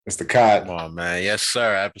Mr. Cod. Come on, man. Yes,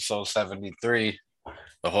 sir. Episode 73.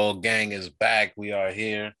 The whole gang is back. We are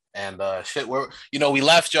here. And we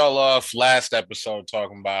left y'all off last episode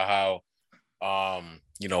talking about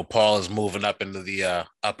how Paul is moving up into the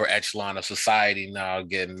upper echelon of society now,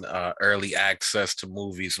 getting early access to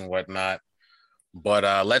movies and whatnot.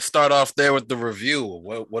 But let's start off there with the review.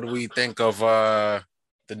 What do we think of the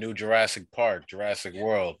new Jurassic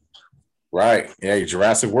World? Right. Yeah,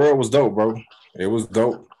 Jurassic World was dope, bro. It was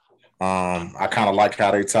dope. I kind of like how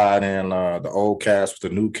they tied in the old cast with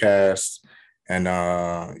the new cast, and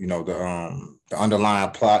the underlying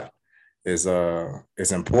plot is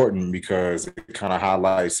important because it kind of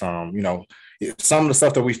highlights some of the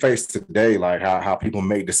stuff that we face today, like how people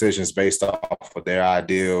make decisions based off of their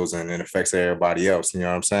ideals and it affects everybody else. You know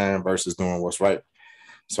what I'm saying? Versus doing what's right.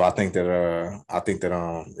 So it's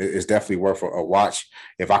definitely worth a watch.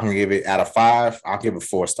 If I can give it out of 5, I'll give it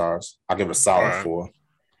 4 stars. I'll give it a All solid right. 4.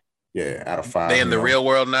 Yeah, out of They 5. in the real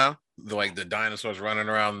world now? Like the dinosaurs running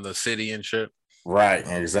around the city and shit? Right,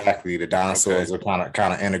 exactly. The Okay. dinosaurs are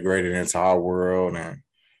kind of integrated into our world, and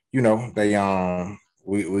they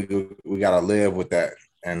we gotta live with that.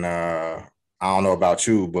 And I don't know about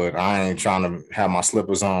you, but I ain't trying to have my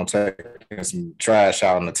slippers on, taking some trash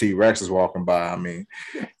out, and the T-Rex is walking by. I mean,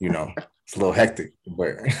 it's a little hectic,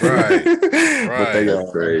 but Right. but they Right.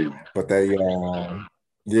 That's crazy. but they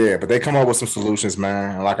yeah, but they come up with some solutions,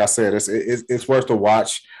 man. And like I said, it's worth the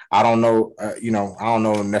watch. I don't know, I don't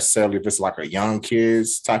know necessarily if it's like a young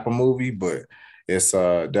kids type of movie, but it's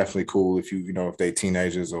definitely cool if if they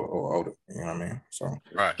teenagers or older. You know what I mean? So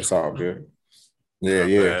Right. it's all good. Yeah, Not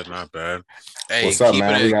yeah. bad. Not bad. Hey, What's up,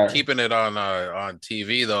 man? keeping it on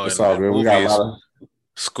TV though, It's and, all and good. We got a movies. lot of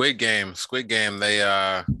Squid Game. They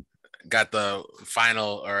got the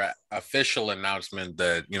final or official announcement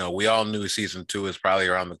that we all knew season 2 is probably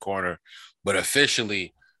around the corner, but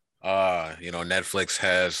officially, Netflix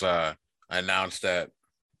has announced that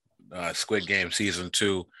Squid Game season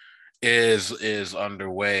 2 is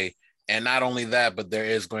underway, and not only that, but there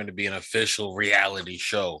is going to be an official reality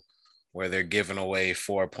show where they're giving away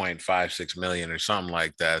 4.56 million or something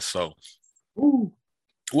like that. So, Ooh.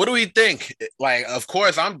 what do we think? Like, of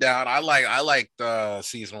course, I'm down. I like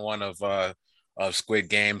season 1 of Squid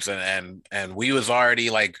Games, and we was already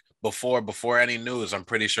like before any news. I'm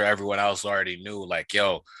pretty sure everyone else already knew. Like,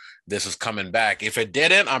 yo, this is coming back. If it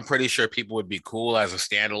didn't, I'm pretty sure people would be cool as a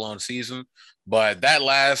standalone season. But that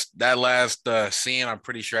last scene, I'm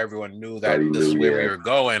pretty sure everyone knew that this is where we were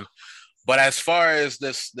going. But as far as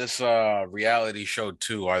this reality show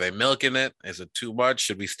too, are they milking it? Is it too much?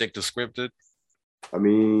 Should we stick to scripted? I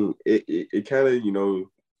mean, it kind of,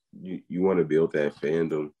 you want to build that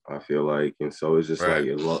fandom, I feel like. And so it's just Right.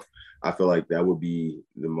 I feel like that would be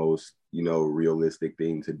the most, realistic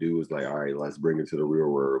thing to do is like, all right, let's bring it to the real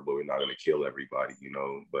world, but we're not going to kill everybody,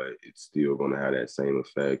 but it's still going to have that same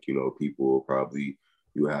effect. People will probably,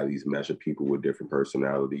 you have these mesh of people with different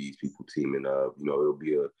personalities, people teaming up,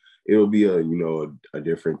 it'll be a a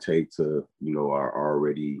different take to, our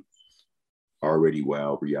already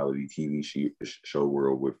wild reality TV show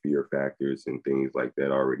world with fear factors and things like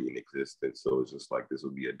that already in existence. So it's just like this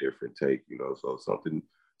will be a different take, so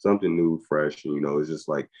something new, fresh. It's just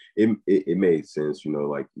like it made sense,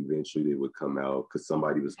 like eventually it would come out because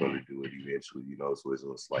somebody was going to do it eventually, so it's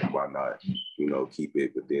just like why not, keep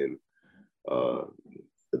it within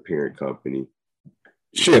the parent company.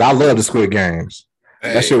 shit. I love the Squid Games.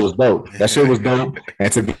 Hey. That shit was dope.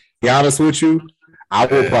 And to be honest with you, I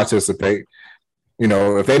will participate.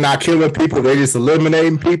 If they're not killing people, they're just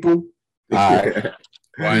eliminating people. Why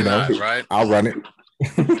not? Right? I'll run it.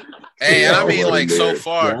 Hey, and I mean, like so Yeah.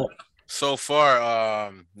 far,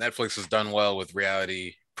 Netflix has done well with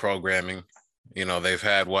reality programming. They've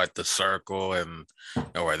had The Circle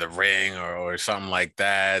or The Ring or something like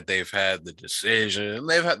that. They've had The Decision.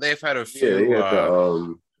 They've had a few. They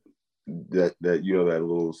had that that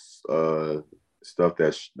little stuff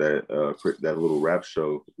that little rap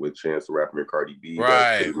show with Chance the Rapper and Cardi B.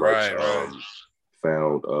 Right.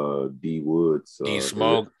 Found D Woods. D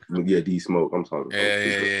Smoke. D Smoke. I'm talking about.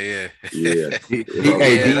 Yeah.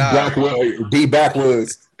 D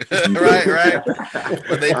Backwoods. right.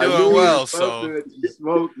 But they doing well, so D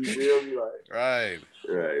Smoke. You feel me? right.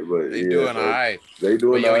 But they doing all right. They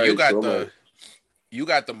doing all right. You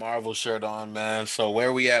got the Marvel shirt on, man. So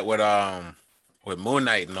where we at with Moon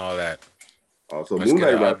Knight and all that? So Moon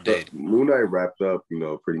Knight wrapped up,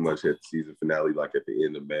 pretty much at the season finale, like at the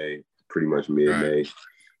end of May, pretty much mid-May.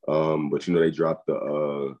 Right. But they dropped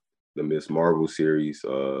the Miss Marvel series,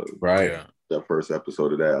 right? The first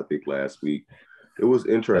episode of that, I think last week. It was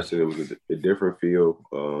interesting. It was a different feel.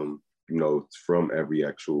 it's from every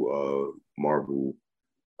actual Marvel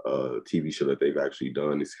TV show that they've actually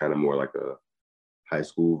done. It's kind of more like a high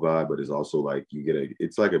school vibe, but it's also like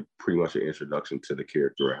it's like a pretty much an introduction to the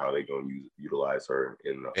character and how they're going to utilize her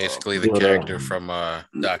in basically the character from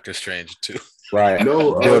Doctor Strange too. Right.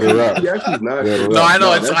 No, build her up. he actually is not. No, I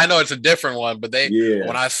know I know it's a different one, but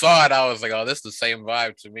when I saw it, I was like, oh, this is the same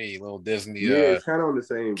vibe to me. Little Disney it's kind of on the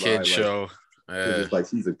same kid vibe, show. It's like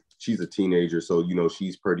she's a teenager, so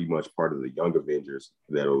she's pretty much part of the Young Avengers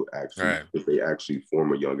that'll actually if they actually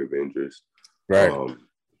form a Young Avengers. Right.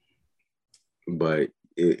 But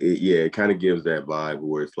it kind of gives that vibe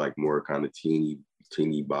where it's like more kind of teeny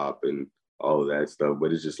bop and all of that stuff,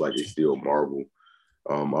 but it's just like it's still Marvel.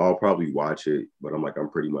 I'll probably watch it, but I'm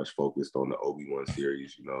pretty much focused on the Obi-Wan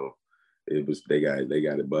series. It was they got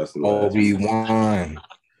it busting. Obi-Wan.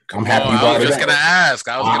 I'm happy you I brought was it just up. gonna ask.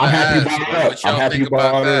 I'm happy you brought it up. What y'all think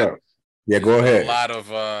about that? Yeah, go ahead. A lot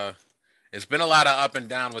of it's been a lot of up and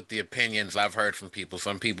down with the opinions I've heard from people.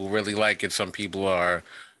 Some people really like it. Some people are.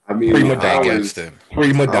 I mean, against it.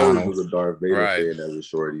 Pre-Madonna. I was a Darth Vader fan as a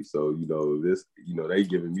shorty, so they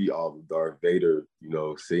giving me all the Darth Vader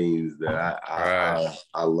scenes that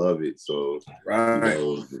I love it. So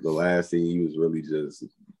the last scene he was really just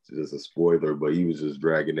a spoiler, but he was just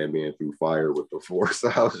dragging that man through fire with the Force.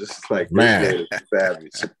 I was just like, man,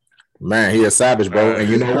 savage. Man, he a savage, bro. And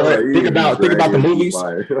you know what? Think about the movies.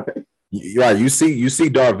 Right, you see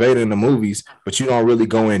Darth Vader in the movies, but you don't really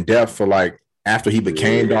go in depth for like after he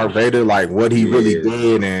became Darth Vader, like what he really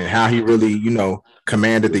did and how he really,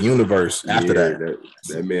 commanded the universe after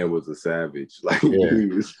that man was a savage. Like he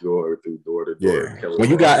was going through door to door. Yeah.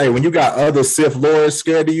 When you got other Sith lords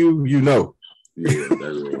scared of you, Yeah,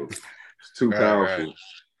 that was too powerful.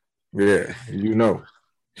 Yeah,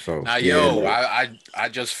 So now, I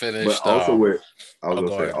just finished. But also with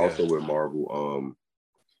Marvel,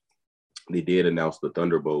 they did announce the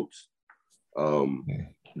Thunderbolts.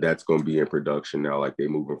 That's going to be in production now. Like they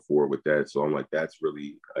moving forward with that. So I'm like, that's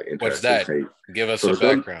really an interesting take. Give us a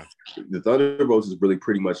background. The Thunderbolts is really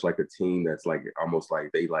pretty much like a team that's like almost like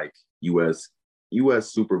they like US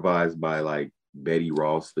supervised by like Betty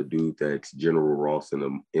Ross, the dude that's General Ross in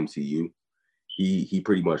the MCU. He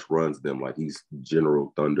pretty much runs them. Like he's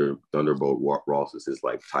General Thunderbolt Ross is his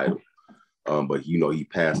like title. But he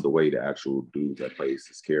passed away, the actual dude that plays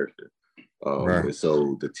his character. And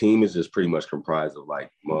so the team is just pretty much comprised of like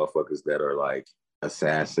motherfuckers that are like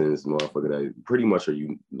assassins, motherfuckers that pretty much are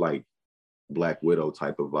like Black Widow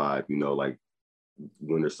type of vibe, like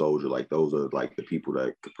Winter Soldier. Like those are like the people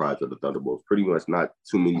that comprise of the Thunderbolts. Pretty much not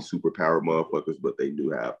too many superpower motherfuckers, but they do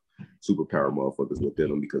have superpower motherfuckers within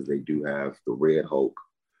them because they do have the Red Hulk,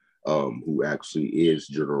 who actually is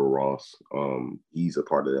General Ross. He's a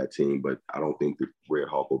part of that team, but I don't think the Red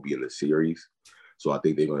Hulk will be in the series. So I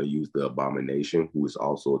think they're going to use the Abomination, who is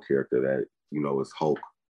also a character that, is Hulk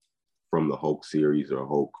from the Hulk series or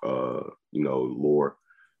Hulk, lore.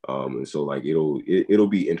 And so like, it'll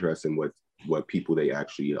be interesting what people they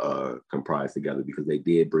actually comprise together, because they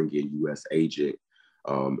did bring in US Agent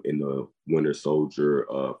in the Winter Soldier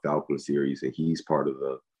Falcon series, and he's part of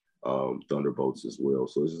the Thunderbolts as well.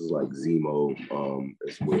 So it's just like Zemo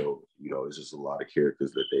as well. It's just a lot of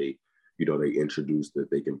characters that they introduced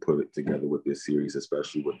that they can put it together with this series,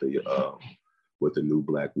 especially with the new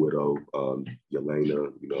Black Widow,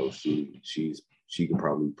 Yelena. She could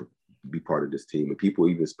probably be part of this team, and people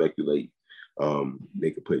even speculate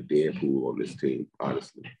they could put Deadpool on this team,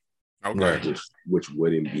 honestly. Okay. Which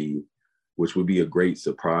would be a great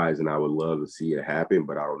surprise, and I would love to see it happen,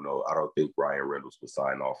 but I don't know. I don't think Ryan Reynolds would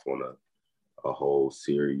sign off on a whole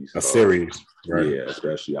series. Series. Right. Yeah,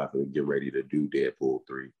 especially after they get ready to do Deadpool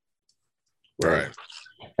 3. Right.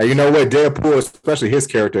 And you know what? Deadpool, especially his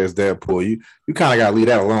character as Deadpool, you kind of got to leave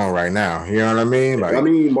that alone right now. You know what I mean? Like,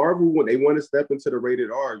 Marvel, when they want to step into the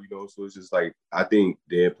rated R, so it's just like, I think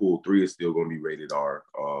Deadpool 3 is still going to be rated R,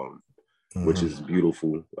 which is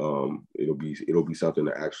beautiful. It'll be something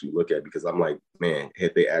to actually look at, because I'm like, man,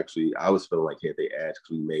 I was feeling like had they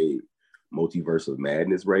actually made Multiverse of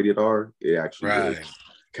Madness rated R, it actually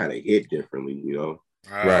kind of hit differently,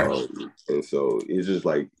 Right. And so it's just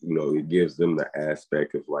like, it gives them the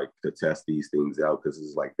aspect of like to test these things out, because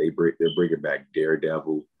it's like they're bringing back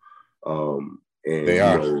Daredevil, and they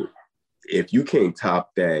are. If you can't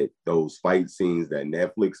top those fight scenes that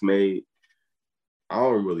Netflix made, I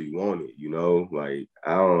don't really want it, like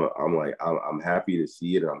I'm happy to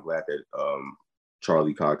see it, and I'm glad that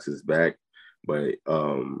Charlie Cox is back, but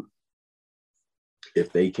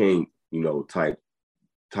if they can't type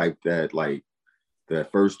that, like the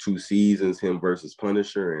first 2 seasons, him versus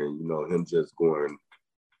Punisher, and him just going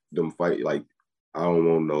them fight, like I don't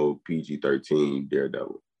want no PG-13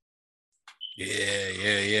 Daredevil.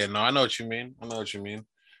 Yeah. No, I know what you mean.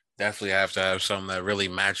 Definitely have to have something that really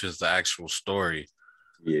matches the actual story.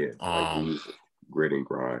 Yeah, like Um, grit and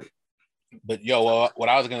grind. but yo, what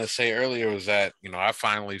I was gonna say earlier was that I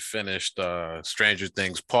finally finished Stranger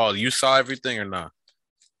Things. Paul, you saw everything or not?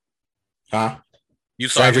 Huh? You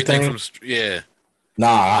saw Stranger everything Things? from yeah Nah,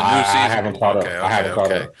 the new I season. haven't caught Okay, up. I okay, haven't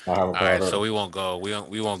caught okay. up. I haven't All caught right, so up.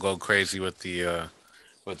 we won't go crazy with the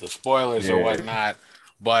spoilers or Yeah. whatnot.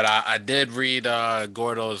 But I did read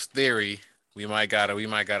Gordo's theory. We might gotta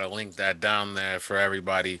link that down there for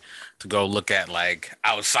everybody to go look at, like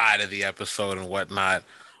outside of the episode and whatnot.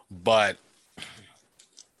 But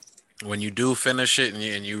when you do finish it and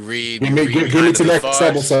Give you me read give me kind of to the next thoughts.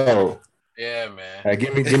 episode. Yeah, man. Hey,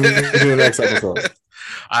 give me to the next episode.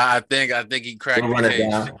 I think he We'll cracked the run it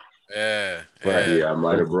case. down. Yeah, Right. yeah. Yeah, I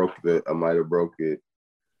might have broke it. Because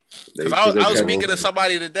They I because was they I was kept speaking to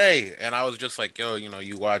somebody today, and I was just like, "Yo,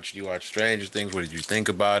 you watch Stranger Things. What did you think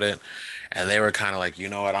about it?" And they were kind of like, "You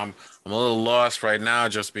know what? I'm a little lost right now,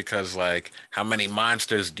 just because like, how many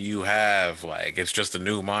monsters do you have? Like, it's just a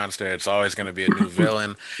new monster. It's always going to be a new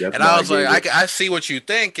villain." that's And why I I was like, gave it. I see what you're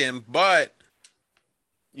thinking, but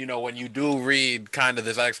when you do read kind of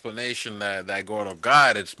this explanation that Gordo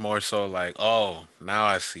got, it's more so like, oh, now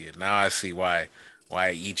I see it. Now I see why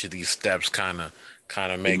each of these steps kind of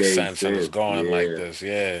It makes made sense and is sense. going like Yeah, this.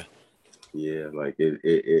 Yeah. yeah. Like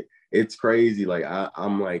it's crazy. Like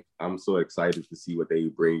I'm so excited to see what they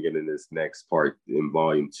bring in this next part in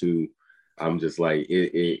volume 2. I'm just like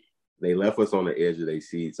it. They left us on the edge of their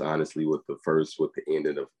seats, honestly, with the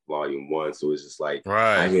ending of volume 1. So it's just like I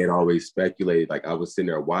Right. had always speculated. Like I was sitting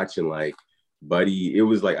there watching, like, buddy. It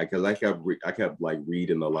was like because I kept like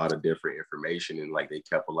reading a lot of different information, and like they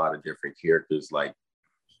kept a lot of different characters. Like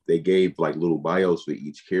they gave like little bios for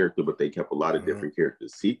each character, but they kept a lot of Mhm. different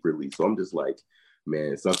characters secretly. So I'm just like,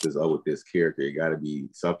 man, something's up with this character. It got to be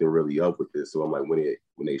something really up with this. So I'm like,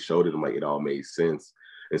 when they showed it, I'm like, it all made sense.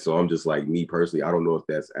 And so I'm just like, me personally, I don't know if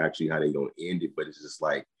that's actually how they gonna end it, but it's just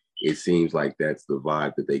like it seems like that's the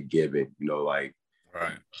vibe that they give it.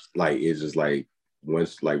 Right. Like it's just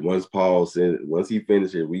once Paul said once he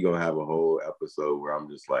finishes, we gonna have a whole episode where I'm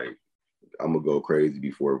just like I'm gonna go crazy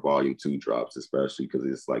before volume 2 drops, especially because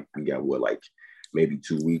it's like we got like maybe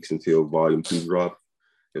 2 weeks until volume 2 drops.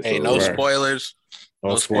 And Hey, so no Right. spoilers.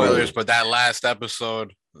 No No spoilers, spoilers. but that last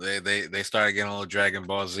episode, they started getting a little Dragon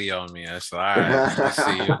Ball Z on me. I said, all right, I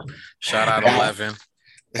see you. yeah, Shout out Hey, 11.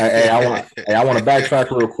 I want to backtrack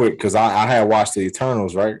real quick because I had watched the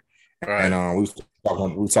Eternals, right? And Right. we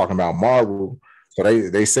was talking about Marvel. So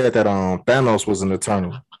they said that Thanos was an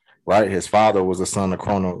Eternal, right? His father was the son of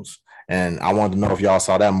Kronos. And I wanted to know if y'all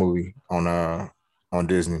saw that movie on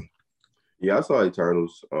Disney. I saw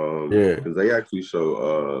Eternals Yeah. because they actually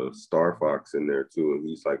show Star Fox in there too, and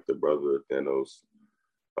he's like the brother of Thanos.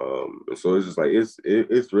 And so it's just like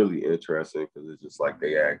it's really interesting because it's just like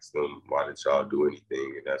they asked them why did y'all do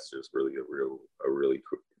anything, and that's just really a really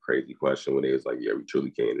crazy question when they was like, yeah, we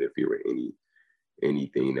truly can't interfere with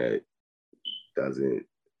anything that doesn't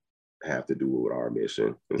have to do with our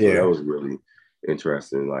mission. And so that Yeah. was really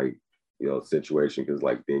interesting, like, situation because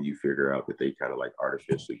like then you figure out that they kind of like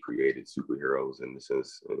artificially created superheroes in the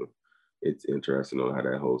sense. And it's interesting on how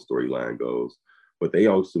that whole storyline goes. But they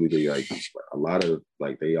also they like a lot of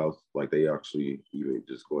like they actually even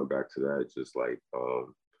just going back to that, just like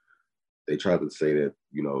they tried to say that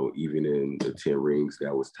even in the 10 Rings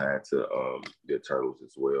that was tied to the Eternals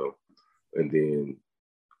as well. And then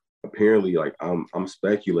apparently like I'm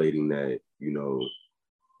speculating that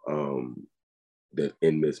um that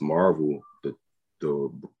in Miss Marvel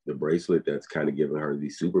the bracelet that's kind of giving her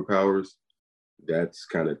these superpowers, that's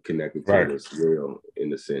kind of connected to Right. it as well,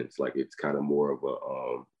 in a sense. Like it's kind of more of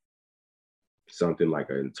a something like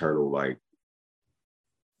an internal like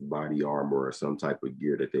body armor or some type of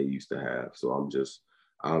gear that they used to have. So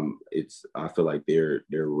it's I feel like they're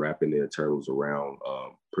wrapping the Eternals around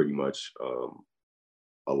pretty much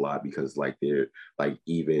a lot because like they're like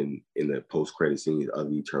even in the post credit scenes of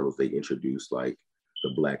the Eternals they introduced like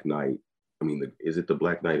the Black Knight. I mean, is it the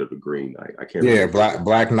Black Knight or the Green Knight? I can't Yeah. remember.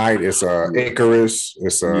 Black Knight. It's Yeah, Icarus.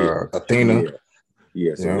 It's yeah, Athena. yeah,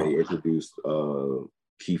 yeah. So Yeah. they introduced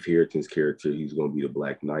Keith Harington's character. He's going to be the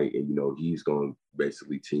Black Knight, and he's going to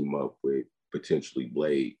basically team up with potentially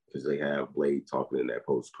Blade because they have Blade talking in that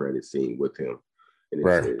post credit scene with him. And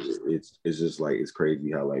Right. it's just like it's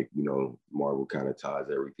crazy how like Marvel kind of ties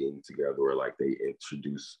everything together, or like they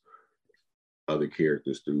introduce other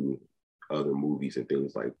characters through other movies and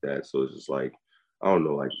things like that. So it's just like I don't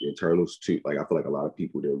know, like Eternals too. Like I feel like a lot of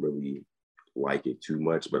people didn't really like it too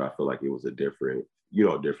much, but I feel like it was a different,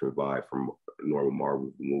 different vibe from normal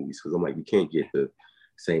Marvel movies. Because I'm like, you can't get the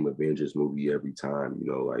same Avengers movie every time,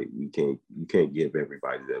 like you can't give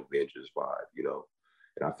everybody the Avengers vibe.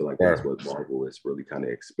 And I feel like that's what Marvel is really kind of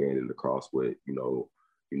expanding across with, the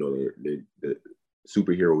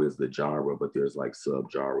superhero is the genre, but there's like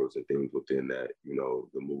sub-genres and things within that,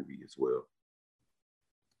 the movie as well.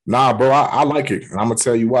 Nah, bro, I like it. And I'm gonna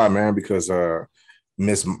tell you why, man, because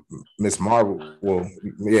Miss Marvel, well,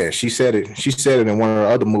 yeah, she said it. She said it in one of her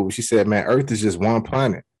other movies. She said, man, Earth is just one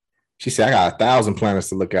planet. She said, I got 1,000 planets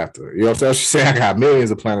to look after. You know what I'm saying? She said, I got millions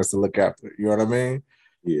of planets to look after. You know what I mean?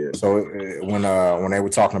 Yeah. So when they were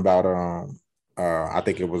talking about I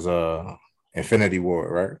think it was Infinity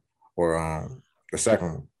War, right? Or the second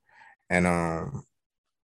one. And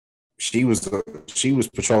she was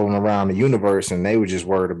patrolling around the universe, and they were just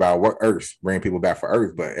worried about what Earth, bringing people back for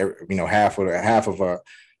Earth, but half of a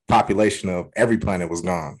population of every planet was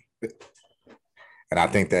gone. And I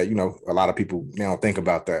think that a lot of people, they don't think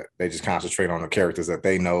about that. They just concentrate on the characters that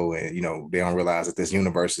they know, and they don't realize that this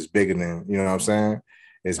universe is bigger than, what I'm saying?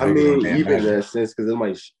 It's bigger than even in that sense, because it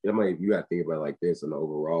might you got to think about it like this. And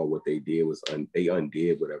overall, what they did was they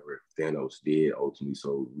undid whatever Thanos did ultimately.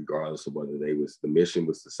 So regardless of whether the mission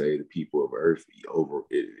was to save the people of Earth over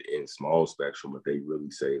in small spectrum, but they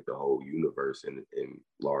really saved the whole universe in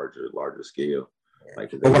larger scale.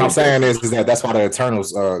 But what I'm saying is that that's why the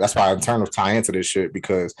Eternals, tie into this shit,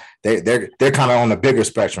 because they're kind of on the bigger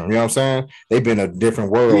spectrum. You know what I'm saying? They've been in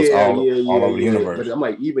different worlds all over the universe. But I'm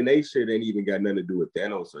like, even they shit ain't even got nothing to do with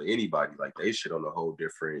Thanos or anybody. Like they shit on a whole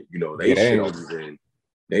different,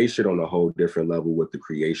 they shit on a whole different level with the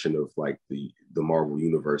creation of like the Marvel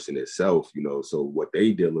universe in itself. So what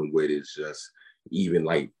they dealing with is just even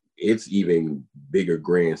like, it's even bigger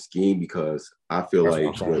grand scheme, because I feel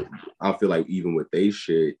like even with they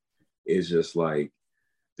shit, it's just like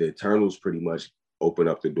the Eternals pretty much open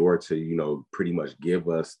up the door to, pretty much give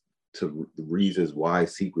us to the reasons why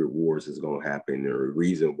Secret Wars is going to happen, or the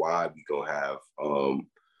reason why we going to have,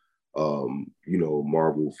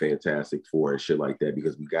 Marvel Fantastic Four and shit like that,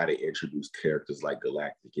 because we got to introduce characters like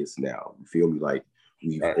Galactus now. You feel me? Like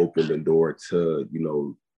we've opened the door to,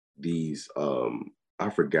 these, I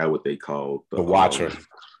forgot what they called the Watcher.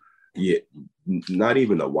 Yeah, not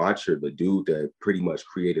even the Watcher, the dude that pretty much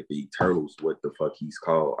created the Eternals. What the fuck he's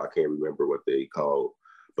called? I can't remember what they called.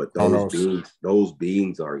 But those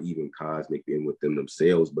beings are even cosmic in within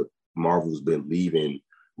themselves. But Marvel's been leaving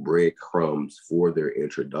breadcrumbs for their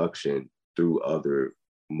introduction through other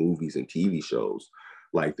movies and TV shows.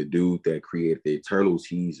 Like the dude that created the Eternals,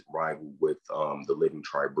 he's rivaled with the Living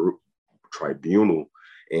Tribunal.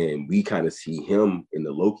 And we kind of see him in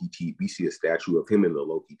the Loki TV. We see a statue of him in the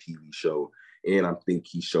Loki TV show. And I think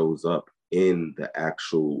he shows up in the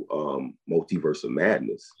actual Multiverse of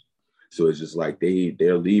Madness. So it's just like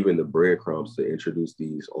they're leaving the breadcrumbs to introduce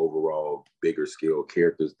these overall bigger scale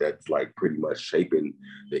characters that's like pretty much shaping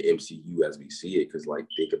the MCU as we see it. Because like,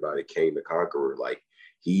 think about it, Kang the Conqueror, like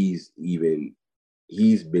he's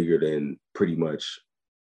bigger than pretty much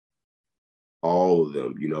all of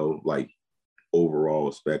them, like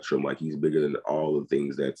overall spectrum. Like he's bigger than all the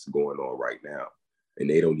things that's going on right now, and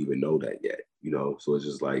they don't even know that yet. So it's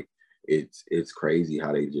just like it's crazy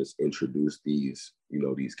how they just introduce these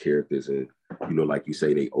these characters, and like you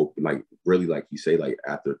say, they open, like really, like you say, like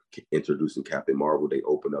after introducing Captain Marvel, they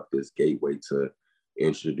open up this gateway to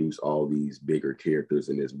introduce all these bigger characters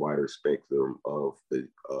in this wider spectrum of the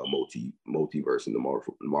multiverse in the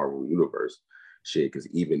Marvel universe. Shit, because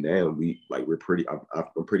even now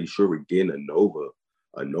I'm pretty sure we're getting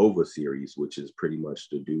a Nova series, which is pretty much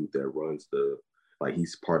the dude that runs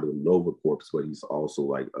he's part of the Nova Corps, but he's also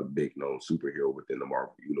like a big known superhero within the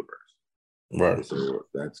Marvel universe. Right. And so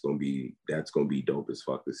that's gonna be dope as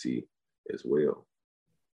fuck to see as well.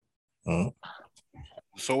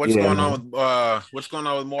 So what's going on with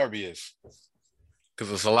Morbius? Because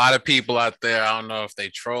there's a lot of people out there. I don't know if they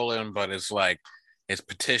trolling, but it's like it's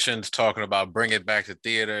petitions talking about bring it back to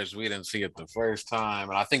theaters. We didn't see it the first time,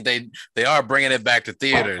 and I think they are bringing it back to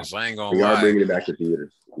theaters. I ain't gonna lie. They are bringing it back to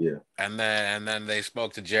theaters. Yeah. And then they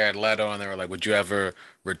spoke to Jared Leto, and they were like, "Would you ever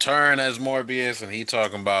return as Morbius?" And he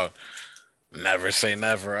talking about never say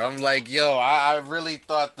never. I'm like, yo, I really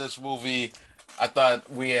thought this movie. I thought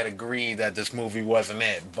we had agreed that this movie wasn't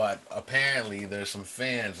it, but apparently there's some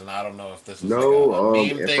fans, and I don't know if this is like a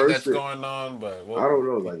meme thing that's going on, but I don't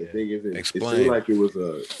know. Like the thing is, it seemed like it was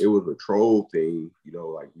a troll thing.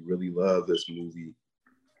 Like we really love this movie,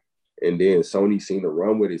 and then Sony seemed to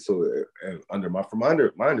run with it. So from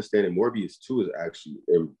my understanding, Morbius 2 is actually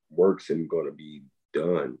in works and going to be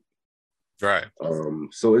done. Right.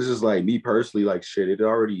 So it's just like me personally, like shit. It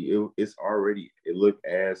looked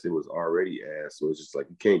ass. It was already ass. So it's just like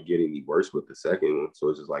you can't get any worse with the second one. So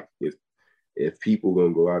it's just like if people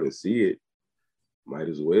gonna go out and see it, might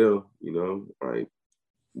as well, like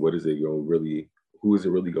what is it gonna really? Who is it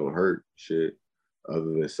really gonna hurt? Shit, other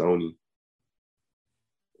than Sony.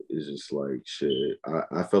 It's just like shit.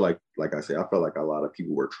 I feel like I said, I felt like a lot of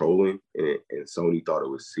people were trolling, and Sony thought it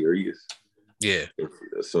was serious. Yeah.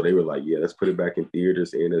 So they were like, yeah, let's put it back in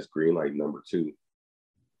theaters, and that's green light number 2.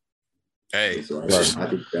 Hey. And so I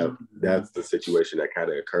think that's the situation that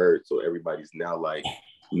kind of occurred. So everybody's now like,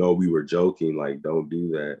 no, we were joking. Like, don't do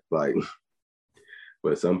that. Like,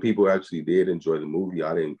 but some people actually did enjoy the movie.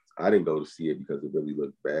 I didn't go to see it because it really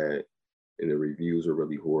looked bad, and the reviews were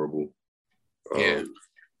really horrible. Yeah.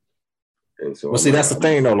 And so, well, see, that's the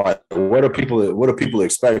thing though. Like, what are people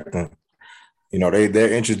expecting?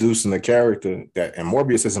 They're introducing the character that, and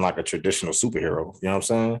Morbius isn't like a traditional superhero. You know what I'm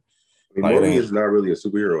saying? I mean, Morbius is not really a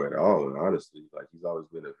superhero at all, and honestly. Like, he's always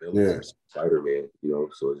been a villain, Spider-Man.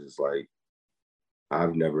 So it's just like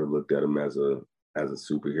I've never looked at him as a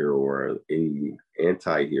superhero or any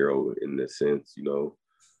anti-hero in the sense,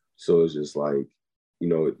 So it's just like,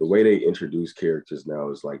 the way they introduce characters now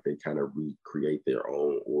is like they kind of recreate their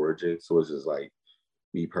own origin. So it's just like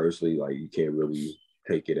me personally, like you can't really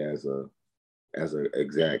take it as an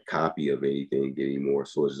exact copy of anything anymore.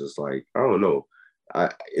 So it's just like, I don't know.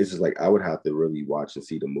 It's just like I would have to really watch and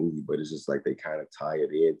see the movie, but it's just like they kind of tie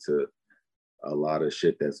it into a lot of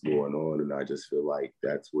shit that's going on, and I just feel like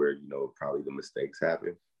that's where probably the mistakes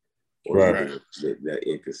happen, or that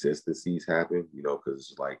inconsistencies happen. Because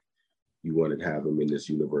it's like you want to have him in this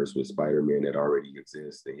universe with Spider-Man that already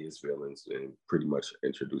exists and his villains, and pretty much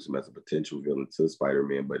introduce him as a potential villain to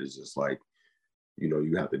Spider-Man, but it's just like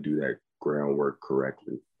you have to do that groundwork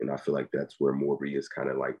correctly, and I feel like that's where Morbius kind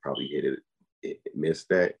of like probably missed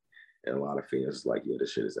that, and a lot of fans like, yeah,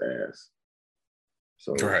 this shit is ass.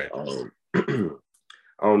 So I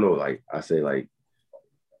don't know. Like I say, like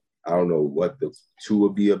I don't know what the 2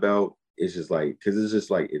 would be about. It's just like because it's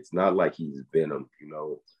just like it's not like he's Venom,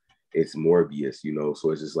 It's Morbius,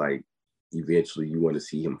 So it's just like eventually you want to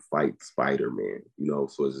see him fight Spider-Man,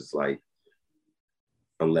 So it's just like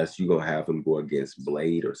unless you're gonna have him go against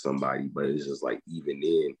Blade or somebody, but it's just like even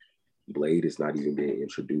then, Blade is not even being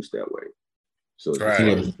introduced that way. So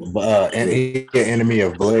and he's an enemy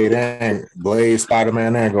of Blade,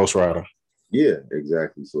 Spider-Man, and Ghost Rider. Yeah,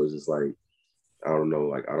 exactly. So it's just like I don't know.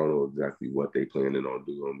 Like I don't know exactly what they planning on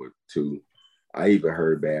doing with 2. I even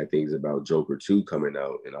heard bad things about Joker 2 coming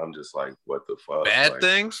out, and I'm just like, what the fuck? Bad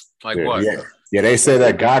things? Like what? Yeah, they said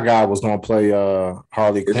that Gaga was gonna play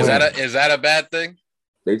Harley Quinn. Is that a bad thing?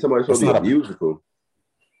 They talking about it's supposed to be a musical.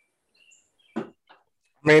 I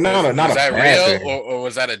mean, not is that real thing. or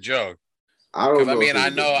was that a joke? I don't know. I mean, I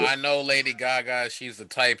know Lady Gaga, she's the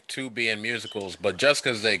type to be in musicals, but just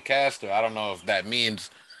because they cast her, I don't know if that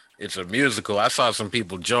means it's a musical. I saw some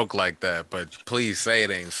people joke like that, but please say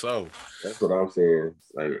it ain't so. That's what I'm saying.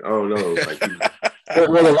 Like, I don't know. Like,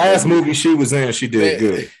 well, the last movie she was in, she did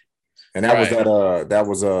good, and that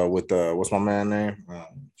was with what's my man name?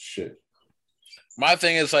 Shit. My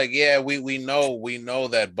thing is like, yeah, we know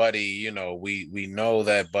that Buddy, we know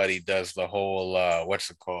that Buddy does the whole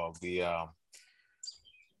what's it called? The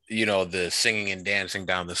the singing and dancing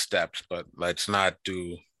down the steps, but let's not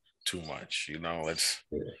do too much, let's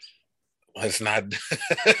not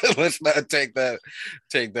let's not take that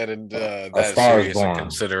into that serious in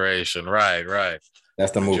consideration. Right.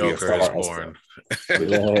 That's the movie. Joker is born.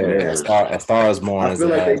 A Star is Born. I feel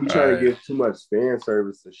like they be trying to give too much fan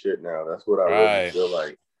service to shit now. That's what I really feel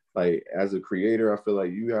like. Like as a creator, I feel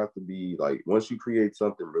like you have to be like, once you create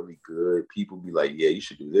something really good, people be like, yeah, you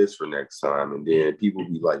should do this for next time. And then people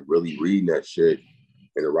be like really reading that shit.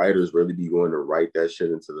 And the writers really be going to write that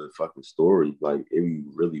shit into the fucking story. Like it be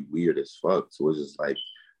really weird as fuck. So it's just like,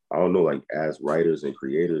 I don't know, like as writers and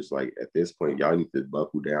creators, like at this point, y'all need to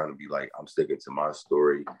buckle down and be like, I'm sticking to my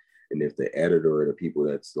story. And if the editor or the people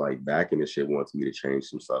that's like backing the shit wants me to change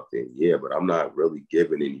some stuff, then yeah, but I'm not really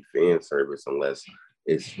giving any fan service unless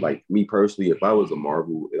it's like me personally, if I was a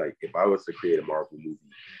Marvel, like if I was to create a Marvel movie,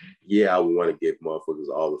 yeah, I would want to give motherfuckers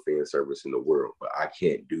all the fan service in the world, but I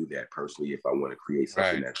can't do that personally if I want to create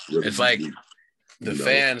something that's really it's like unique, the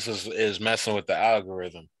fans is messing with the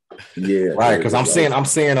algorithm. Yeah, right. Because I'm seeing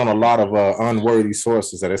on a lot of unworthy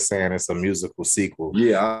sources that it's saying it's a musical sequel.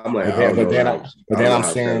 Yeah, I'm like, but then I'm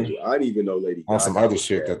saying I didn't even know Lady Gaga on some other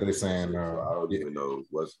shit that they're saying. I don't even know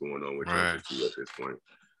what's going on with Joker 2 at this point.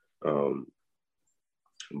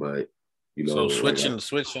 But so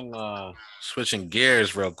switching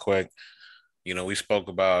gears real quick. we spoke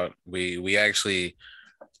about we actually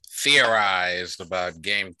theorized about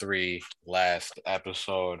Game 3 last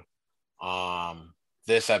episode.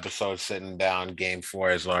 This episode sitting down, Game 4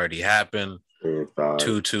 has already happened. And 5.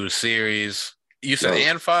 2-2 series. You said No.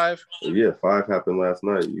 and 5? Yeah, 5 happened last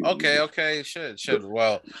night. Okay. Should.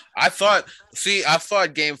 Well, I thought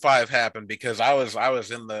Game 5 happened because I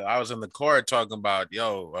was in the court talking about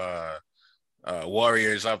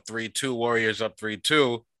Warriors up 3-2, Warriors up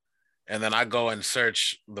 3-2. And then I go and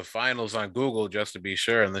search the finals on Google just to be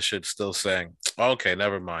sure, and this shit's still saying, okay,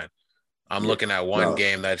 never mind. I'm looking at one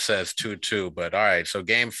game that says 2-2, but all right. So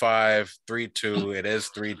Game 5, 3-2. It is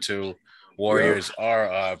 3-2. Warriors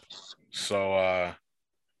are up. So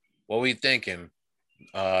what we thinking?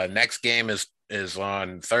 Next game is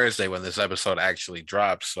on Thursday when this episode actually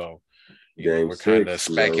drops. So we're kind of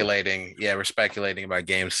speculating. Yeah, we're speculating about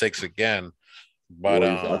Game 6 again. But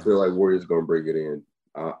Warriors, I feel like Warriors gonna bring it in.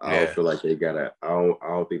 I don't feel like they gotta. I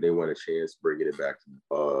don't think they want a chance bringing it back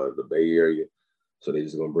to the Bay Area. So they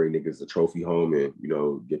just gonna bring niggas the trophy home and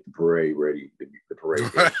get the parade ready. The parade.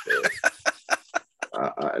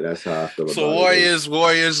 That's how I feel. So Warriors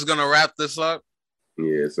is gonna wrap this up.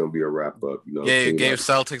 Yeah, it's gonna be a wrap up. Yeah, you gave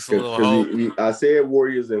Celtics a little hope. I said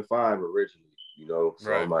Warriors in 5 originally. So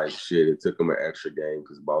right. I'm like, shit. It took them an extra game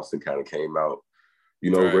because Boston kind of came out.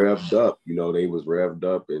 Revved up. They was revved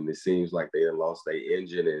up, and it seems like they had lost their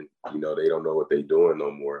engine, and they don't know what they doing no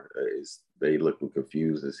more. They looking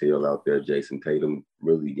confused as hell out there. Jason Tatum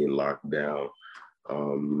really getting locked down.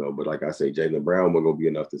 But like I say, Jaylen Brown wasn't gonna be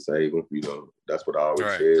enough to save him. That's what I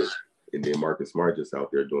always said. And then Marcus Smart just out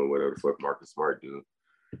there doing whatever the fuck Marcus Smart do.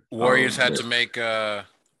 Warriors had to make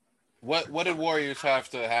what did Warriors have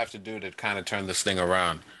to do to kind of turn this thing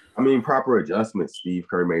around? I mean, proper adjustments. Steve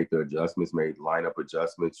Kerr made the adjustments, made lineup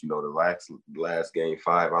adjustments. The last Game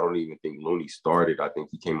 5, I don't even think Looney started. I think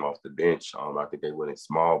he came off the bench. I think they went in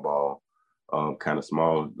small ball, kind of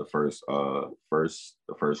small the first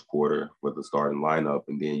quarter with the starting lineup,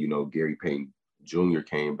 and then Gary Payton Jr.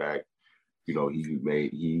 came back. He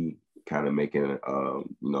kind of making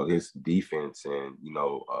his defense and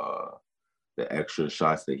the extra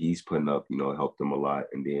shots that he's putting up, helped them a lot.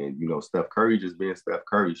 And then, Steph Curry just being Steph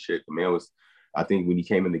Curry shit. The man was, I think when he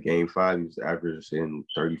came into Game 5, he was averaging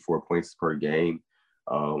 34 points per game,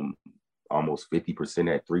 almost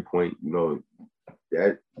 50% at 3-point.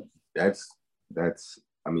 That's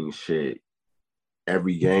I mean, shit.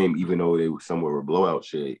 Every game, even though they were somewhere were blowout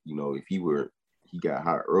shit, if he got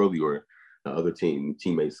hot early or the other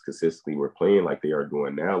teammates consistently were playing like they are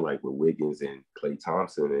doing now, like with Wiggins and Klay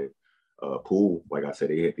Thompson and Poole, like I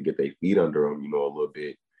said, they had to get their feet under them, a little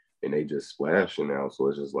bit, and they just splashing now. So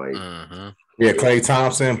it's just like, Klay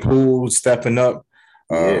Thompson, Poole stepping up,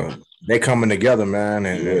 they coming together, man.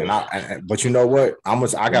 But you know what?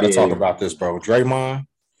 I got to talk about this, bro. Draymond,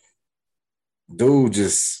 dude,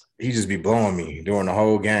 he just be blowing me during the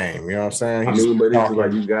whole game. You know what I'm saying? But it's just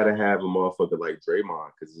like you gotta have a motherfucker like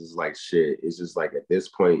Draymond because it's like shit. It's just like at this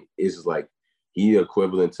point, it's just like. He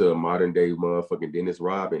equivalent to a modern day motherfucking Dennis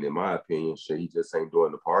Rodman, in my opinion. Shit, he just ain't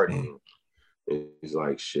doing the partying. It's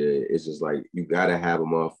like shit. It's just like you gotta have a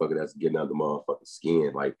motherfucker that's getting under the motherfucking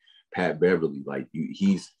skin. Like Pat Beverly,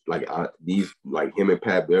 he's like him and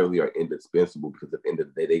Pat Beverly are indispensable because at the end of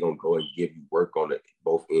the day, they gonna go and give you work on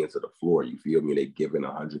both ends of the floor. You feel me? They giving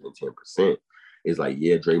 110%. It's like,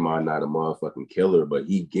 yeah, Draymond not a motherfucking killer, but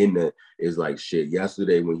he getting it. It's like shit.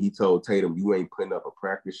 Yesterday when he told Tatum, you ain't putting up a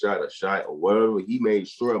practice shot, a shot, or whatever, he made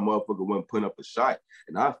sure a motherfucker wasn't putting up a shot.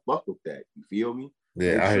 And I fuck with that. You feel me?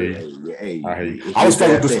 Yeah, I hear you. I was stuck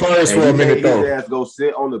with the Spurs for a minute, though. His ass go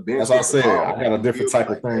sit on the bench. As I said, I got a different type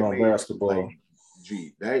of thing on basketball.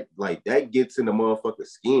 That gets in the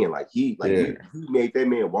motherfucker's skin. He made that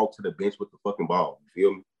man walk to the bench with the fucking ball. You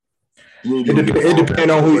feel me? It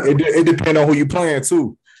depends on who you playing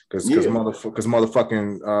too, because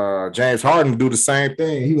motherfucking James Harden do the same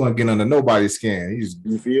thing. He wasn't getting under nobody's skin. He's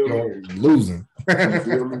losing. You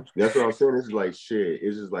feel me? That's what I'm saying. It's like shit.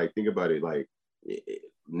 It's just like think about it. Like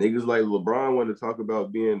niggas like LeBron want to talk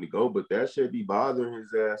about being the GOAT, but that shit be bothering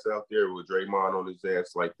his ass out there with Draymond on his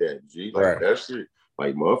ass like that. That shit.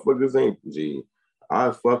 Like motherfuckers ain't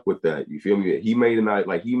I fuck with that. You feel me? He may have not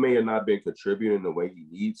been contributing the way he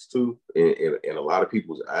needs to in a lot of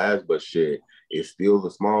people's eyes, but shit, it's still the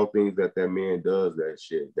small things that man does. That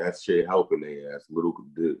shit helping their ass. Little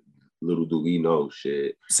do we know,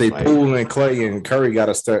 shit. See, Poole and Clay and Curry got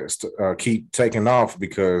to keep taking off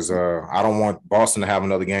because I don't want Boston to have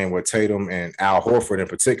another game where Tatum and Al Horford in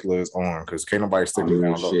particular is on because can't nobody stick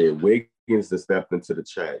around. Shit, Wiggins just stepped into the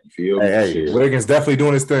chat. You feel me? Wiggins definitely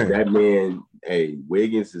doing his thing. That man,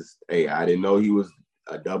 Wiggins is. I didn't know he was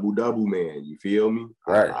a double man. You feel me?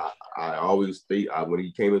 Right. I always think when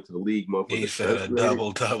he came into the league, motherfucker. He said a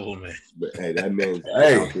double man. But hey, that man's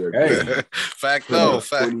out there. Hey. Fact though.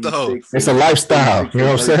 It's a lifestyle. You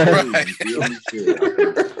know what I'm saying? Right.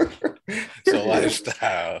 It's a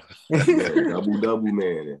lifestyle. Double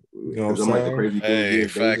man. You know what I'm saying? The crazy thing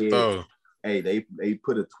is fact though. Hey, they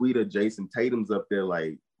put a tweet of Jason Tatum's up there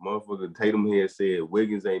like motherfucker Tatum here said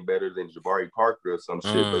Wiggins ain't better than Jabari Parker or some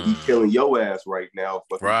shit, but he's killing your ass right now.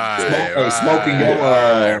 Smoking your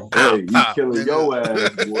ass. Hey, he's killing your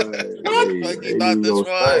ass, boy. Like he thought this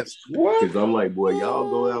was. Because I'm like, boy, y'all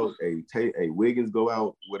go out. Hey, Wiggins go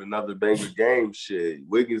out with another banger game. Shit,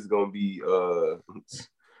 Wiggins gonna be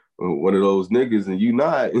one of those niggas, and you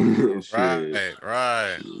not. Shit.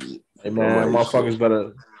 Right. Hey man, motherfuckers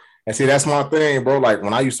better. And see, that's my thing, bro. Like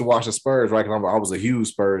when I used to watch the Spurs, right? Because I was a huge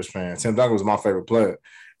Spurs fan. Tim Duncan was my favorite player.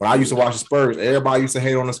 When I used to watch the Spurs, everybody used to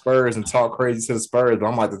hate on the Spurs and talk crazy to the Spurs. But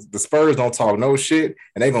I'm like, the Spurs don't talk no shit,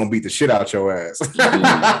 and they gonna beat the shit out your ass.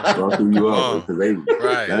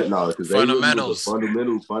 Fundamentals.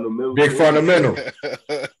 Big fundamental.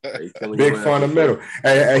 Big fundamental.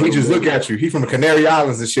 Hey, he just look at you. He from the Canary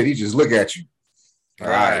Islands and shit. He just look at you. All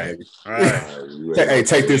right. Hey,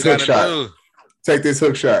 take this hook shot. Take this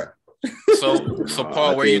hook shot. So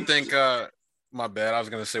Paul, where you think? My bad. I was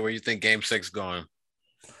gonna say where you think Game 6 going.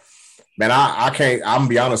 Man, I can't. I'm gonna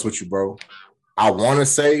be honest with you, bro. I want to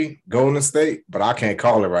say Golden State, but I can't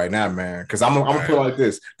call it right now, man. Because I'm gonna put it like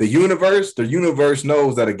this: the universe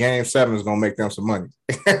knows that a Game 7 is gonna make them some money.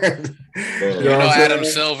 you know Adam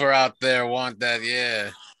Silver out there want that, yeah.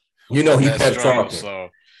 You know he kept talking. So.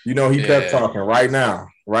 You know he kept talking right now.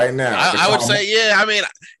 I would say, yeah. I mean,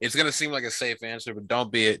 it's gonna seem like a safe answer, but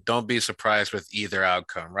don't be surprised with either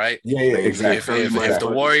outcome, right? Yeah, exactly. If the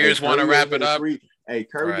Warriors want to wrap it up,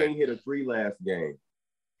 Curry ain't hit a 3 last game,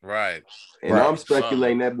 right? And I'm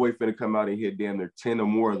speculating that boy finna come out and hit damn near 10 or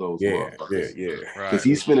more of those. Yeah. Because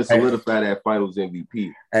he's finna solidify that Finals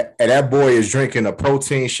MVP. And that boy is drinking a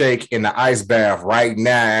protein shake in the ice bath right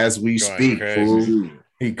now as we speak. Fool.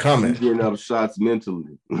 He coming. He's getting up shots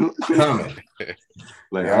mentally. Coming.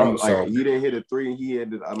 He didn't hit a 3, and he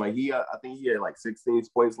had. I think he had like 16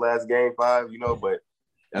 points last game 5. You know, but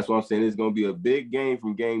that's what I'm saying. It's gonna be a big game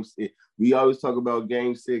from Game 6. We always talk about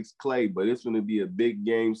Game 6 Clay, but it's gonna be a big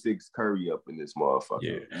Game 6 Curry up in this motherfucker.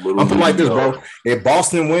 Yeah. I'm putting like this, bro. If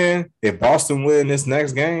Boston win this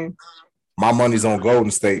next game, my money's on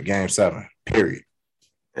Golden State Game 7. Period.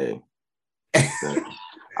 Hey.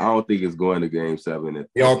 I don't think it's going to Game 7.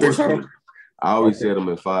 You don't think so? I always said them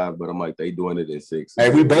in 5, but I'm like, they doing it in 6. Hey,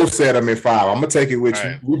 we both said them in 5. I'm gonna take it with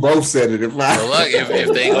you. We both said it in 5. Well, look,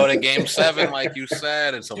 if they go to Game 7, like you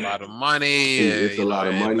said, it's a lot of money. It's a lot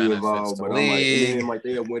of money involved. But I'm like,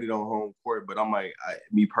 they have won it on home court. But I'm like,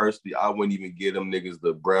 me personally, I wouldn't even give them niggas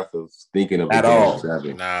the breath of thinking of at Game all.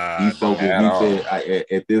 7. Nah, he said,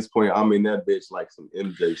 at this point, I'm in that bitch like some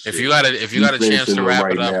MJ shit. If you got a chance to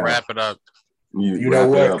wrap it up. You know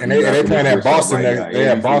what? And they playing at Boston next. They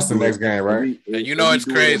have Boston next game, right? And you know it's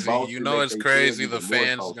crazy. It's crazy. The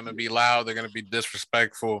fans are gonna be loud. They're gonna be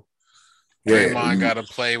disrespectful. Draymond got to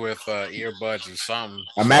play with earbuds or something.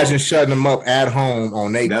 Imagine shutting them up at home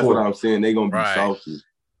on their court. That's what I'm saying. They gonna be salty.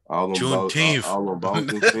 All them Juneteenth.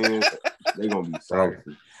 Boston fans, they gonna be salty.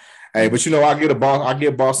 Hey, but you know, I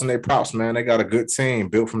give Boston their props, man. They got a good team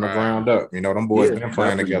built from the ground up. You know, them boys been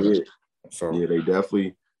playing together. So yeah,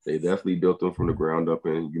 they definitely built them from the ground up,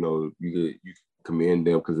 and you know, you commend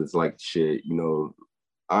them because it's like shit. You know,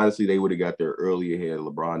 honestly, they would have got there earlier had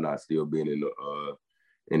LeBron not still being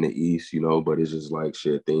in the East. You know, but it's just like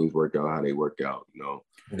shit. Things work out how they work out. You know,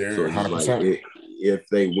 so it's just like if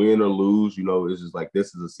they win or lose, you know, it's just like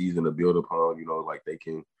this is a season to build upon. You know, like they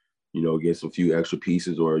can, you know, get some few extra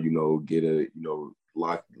pieces or you know get a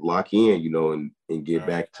lock in. You know, and get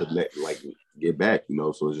back to get back. You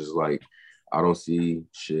know, so it's just like. I don't see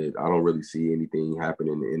shit. I don't really see anything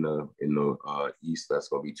happening in the East that's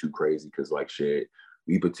gonna be too crazy because like shit,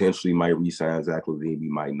 we potentially might re-sign Zach LaVine, we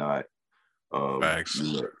might not. Facts.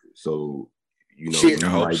 You know, so you know, shit, you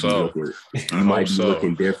might be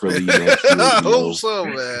looking differently next year. I hope so,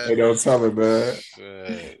 man. They don't tell it, man.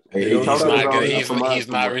 He's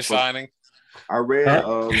not resigning. I read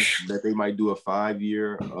that they might do a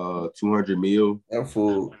 5-year, $200 million. That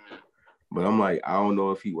fool. But I'm like, I don't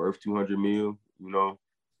know if he worth $200 million. You know,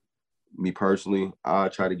 me personally, I'll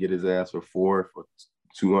try to get his ass for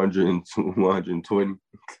 200 and 220.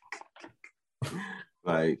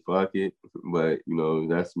 Like, fuck it. But you know,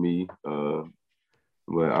 that's me.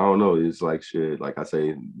 But I don't know. It's like shit. Like I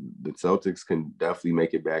say, the Celtics can definitely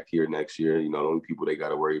make it back here next year. You know, the only people they got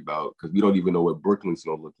to worry about, because we don't even know what Brooklyn's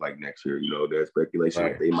gonna look like next year. You know, there's speculation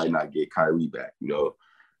that they might not get Kyrie back.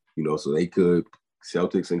 So they could.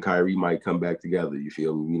 Celtics and Kyrie might come back together. You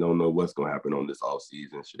feel me? We don't know what's gonna happen on this off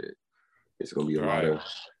season shit. It's gonna be a lot of.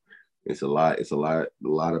 It's a lot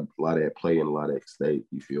at play and a lot at stake.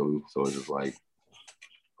 You feel me? So it's just like,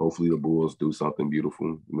 hopefully the Bulls do something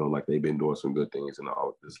beautiful. Like they've been doing some good things in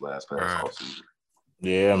this last past off season.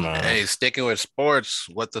 Yeah, man. Hey, sticking with sports,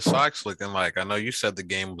 what the Sox looking like? I know you said the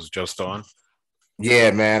game was just on. Yeah,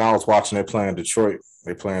 man. I was watching they playing Detroit.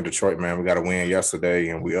 They playing Detroit, man. We got a win yesterday,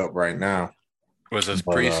 and we up right now. Was this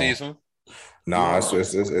preseason? No, it's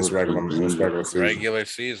regular. It's regular season. Regular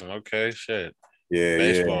season. Okay, shit. Yeah,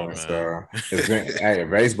 baseball, man. It's been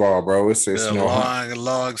baseball, bro. It's a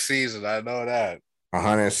long season. I know that.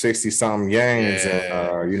 160 something games,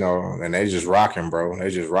 and and they just rocking, bro. They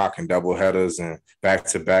just rocking double headers and back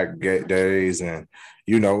to back days, and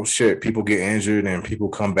shit. People get injured and people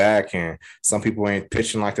come back, and some people ain't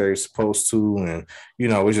pitching like they're supposed to, and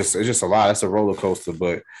it's just a lot. It's a roller coaster,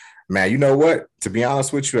 but. Man, you know what? To be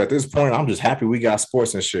honest with you, at this point, I'm just happy we got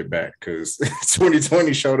sports and shit back, because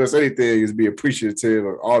 2020 showed us anything is be appreciative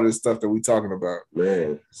of all this stuff that we talking about.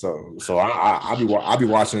 Man. So I'll be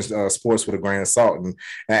watching sports with a grain of salt. And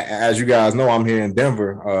as you guys know, I'm here in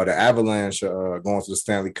Denver. The Avalanche going to the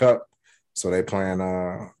Stanley Cup, so they playing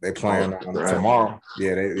tomorrow.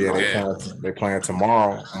 Yeah, they playing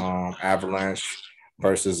tomorrow. Avalanche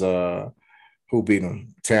versus who beat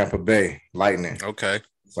them? Tampa Bay Lightning. Okay.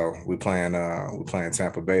 So we playing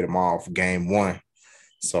Tampa Bay tomorrow for game 1.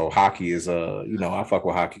 So hockey is I fuck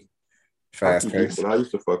with hockey. Fast paced. I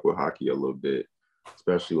used to fuck with hockey a little bit,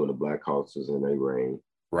 especially when the Blackhawks was in their reign.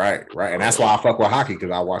 Right. And that's why I fuck with hockey,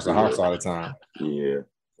 because I watch the Hawks all the time. Yeah.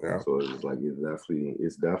 So it's like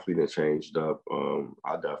it's definitely changed up.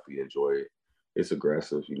 I definitely enjoy it. It's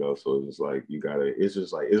aggressive, so it's just like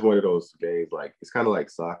it's one of those games, like it's kind of like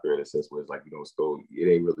soccer in a sense, where it's like it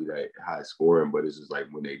ain't really that high scoring, but it's just like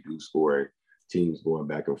when they do score, teams going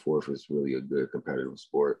back and forth, it's really a good competitive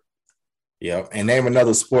sport. Yep. And name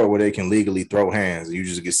another sport where they can legally throw hands. You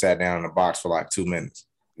just get sat down in the box for like 2 minutes,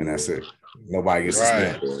 and that's it. Nobody gets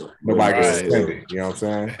suspended. Nobody gets suspended. You know what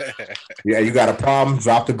I'm saying? Yeah, you got a problem,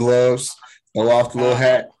 drop the gloves, throw off the little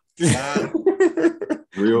hat.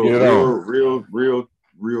 Real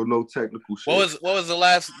no technical shit. What was the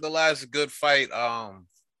last good fight?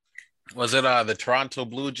 Was it the Toronto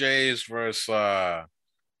Blue Jays versus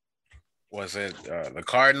was it the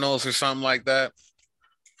Cardinals or something like that?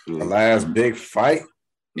 The last big fight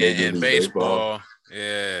in baseball.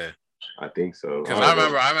 Yeah. I think so. Because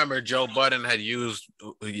I remember Joe Budden had used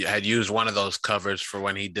one of those covers for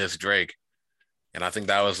when he dissed Drake. And I think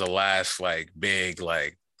that was the last big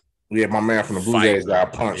yeah, my man from the Blue Jays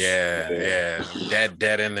got punched. Yeah.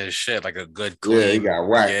 Dead in his shit, like a good clean. Yeah, he got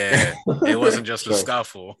whacked. Yeah, it wasn't just a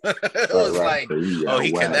scuffle. It was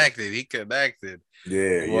he connected. He connected.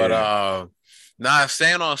 Yeah, but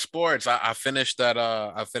staying on sports, I finished that.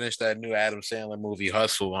 I finished that new Adam Sandler movie,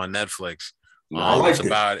 Hustle, on Netflix.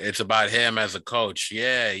 It's about him as a coach.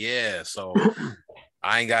 Yeah. So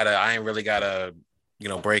I ain't really gotta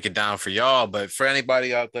break it down for y'all, but for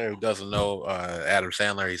anybody out there who doesn't know Adam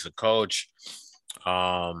Sandler, he's a coach.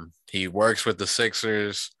 He works with the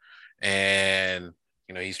Sixers, and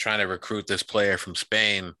he's trying to recruit this player from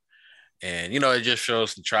Spain, and it just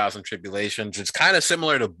shows the trials and tribulations. It's kind of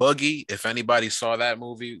similar to Boogie, if anybody saw that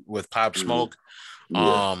movie with Pop Smoke.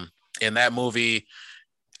 In that movie,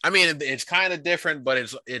 I mean, it's kind of different, but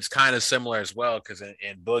it's kind of similar as well, because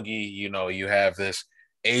in Boogie, you have this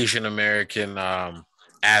Asian American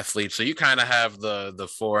athlete, so you kind of have the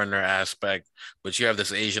foreigner aspect, but you have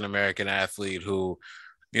this Asian American athlete who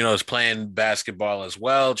is playing basketball as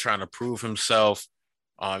well, trying to prove himself,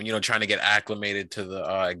 trying to get acclimated to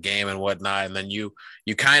the game and whatnot. And then you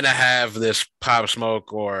kind of have this Pop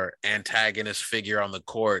Smoke or antagonist figure on the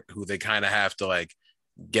court who they kind of have to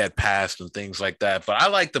get past and things like that. But I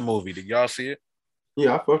like the movie. Did y'all see it?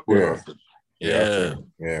 Yeah, I fuck with it. Yeah.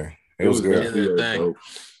 It was good.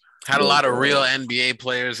 Had a lot of real NBA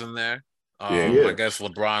players in there. I guess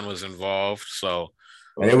LeBron was involved. So,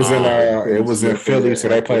 and it was in Philly, so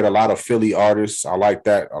they played a lot of Philly artists. I like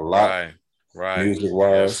that a lot. Right. Music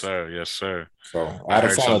wise. Yes, sir. So I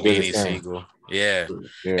heard some Beanie Siegel. Yeah.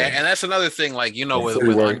 And that's another thing,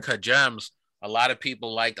 with Uncut Gems, a lot of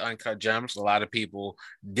people liked Uncut Gems. A lot of people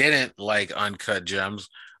didn't like Uncut Gems.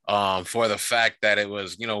 For the fact that it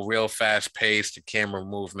was, real fast paced. The camera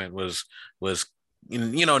movement was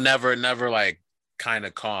never kind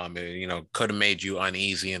of calm. It, could have made you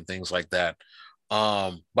uneasy and things like that.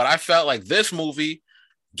 But I felt like this movie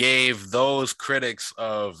gave those critics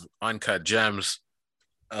of Uncut Gems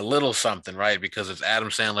a little something, right? Because it's Adam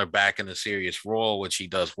Sandler back in a serious role, which he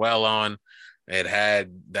does well on. It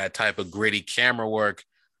had that type of gritty camera work,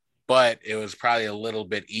 but it was probably a little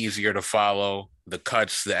bit easier to follow. The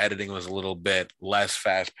cuts, the editing was a little bit less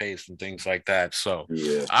fast paced and things like that. So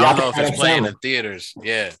I don't know if it's playing in theaters.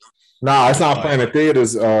 Yeah. No, it's not playing in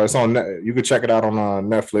theaters. It's on. You can check it out on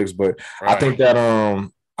Netflix. But I think that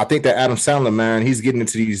Adam Sandler, man, he's getting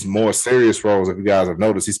into these more serious roles. If you guys have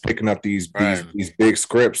noticed, he's picking up these big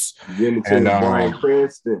scripts. And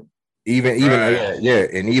Princeton. Even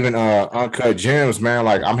and even Uncut Gems, man.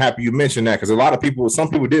 Like, I'm happy you mentioned that, because a lot of some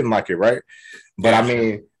people didn't like it, right? But I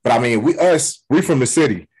mean, we from the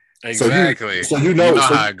city. Exactly. So you know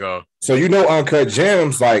how I go. So Uncut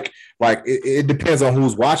Gems, like it depends on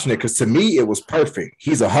who's watching it. Because to me, it was perfect.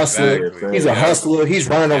 He's a hustler. Exactly. He's a hustler. He's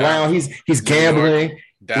running around. He's gambling.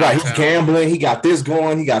 Right, he's gambling. He got this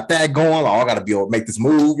going. He got that going. Oh, I got to be able to make this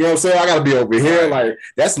move. You know what I'm saying? I got to be over here. Like,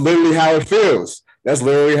 that's literally how it feels. That's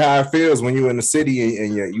literally how it feels when you're in the city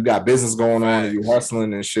and you got business going on and you're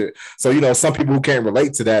hustling and shit. So, some people who can't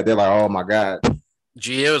relate to that, they're like, oh my God.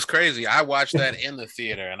 Gee, it was crazy. I watched that in the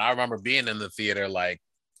theater, and I remember being in the theater like,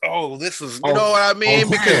 oh, this is, you know what I mean?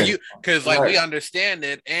 Because we understand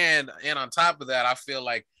it. And on top of that, I feel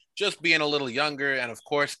like just being a little younger, and of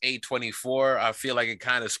course, A24, I feel like it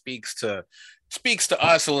kind of speaks to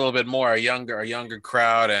us a little bit more, a younger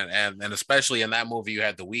crowd. And especially in that movie, you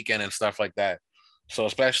had The Weeknd and stuff like that. So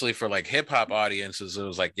especially for like hip hop audiences, it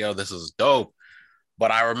was like, yo, this is dope.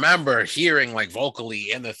 But I remember hearing like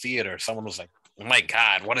vocally in the theater, someone was like, oh my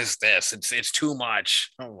God, what is this? It's too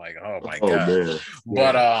much. I'm like, oh my God. Man.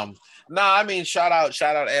 But I mean, shout out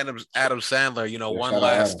Adam Sandler.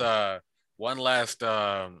 One last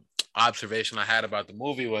observation I had about the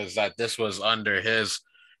movie was that this was under his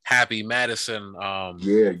Happy Madison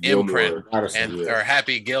imprint, or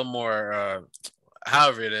Happy Gilmore,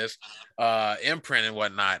 however it is, imprint and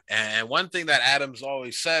whatnot. And one thing that Adams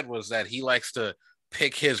always said was that he likes to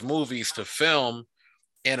pick his movies to film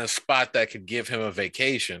in a spot that could give him a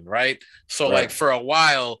vacation, right? So like for a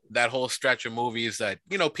while, that whole stretch of movies that,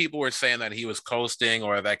 people were saying that he was coasting,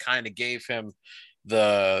 or that kind of gave him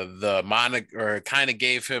the moniker, or kind of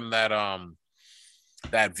gave him that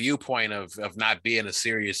that viewpoint of not being a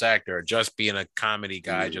serious actor, or just being a comedy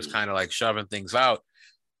guy, just kind of like shoving things out.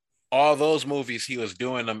 All those movies, he was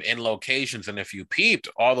doing them in locations, and if you peeped,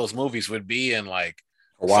 all those movies would be in like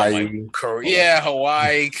Hawaii,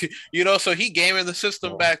 Hawaii, so he gaming the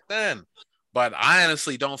system back then. But I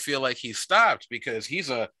honestly don't feel like he stopped, because he's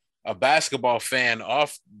a basketball fan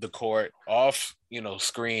off the court, off,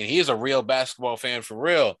 screen. He's a real basketball fan for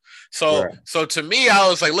real. So to me, I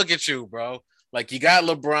was like, look at you, bro. Like, you got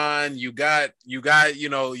LeBron, you got,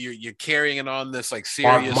 you're carrying on this like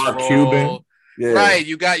serious Mark role. Cuban. Yeah. Right.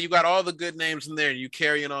 You got all the good names in there, and you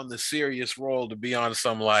carrying on the serious role to be on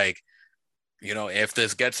some like, if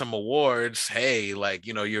this gets some awards, hey, like,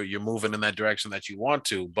 you're moving in that direction that you want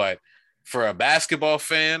to. But for a basketball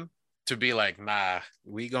fan to be like, nah,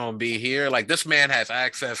 we gonna be here. Like, this man has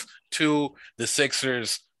access to the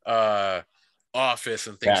Sixers office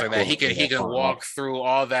and things like that. He can walk through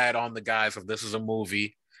all that on the guise of this is a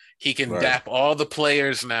movie. He can dap all the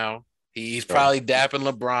players now. He's probably dapping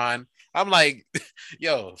LeBron. I'm like,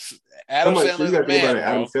 yo, Adam Sandler's the man, bro.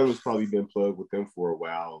 Adam Sandler's probably been plugged with them for a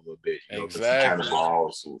while, a little bit. Exactly. Kind of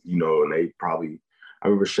balls, and they probably. I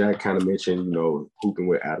remember Shaq kind of mentioned, hooping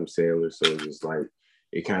with Adam Sandler, so it's like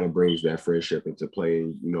it kind of brings that friendship into play.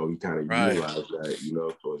 And, you kind of utilize that,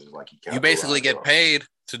 so it's like you basically get paid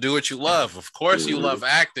to do what you love. Of course, you love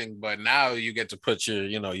acting, but now you get to put your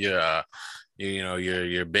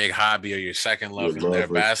big hobby or your second love in their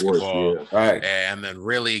basketball, sports, and then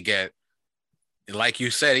really get. Like you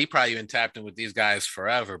said, he probably been tapped in with these guys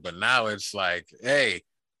forever, but now it's like, hey,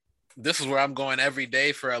 this is where I'm going every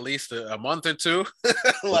day for at least a month or two.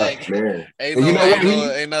 Like,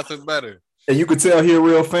 ain't nothing better. And you could tell he a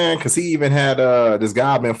real fan, because he even had this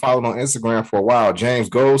guy I've been following on Instagram for a while, James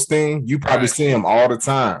Goldstein. You probably see him all the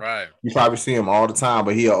time. Right. You probably see him all the time,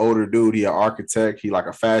 but he an older dude. He an architect. He like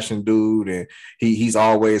a fashion dude, and he's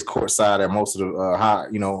always courtside at most of the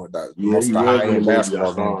most of the high end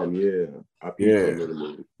basketball games.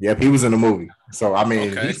 Yep, he was in the movie. So I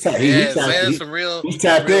mean, he's tapped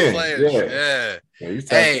in. Yeah.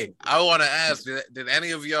 Hey, I want to ask: did any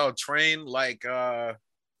of y'all train like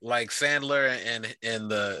like Sandler and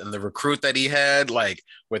the recruit that he had, like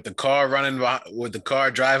with the car with the car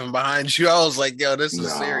driving behind you. I was like, yo, this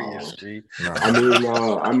is serious, No, Street.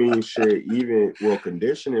 No. I mean, shit. Even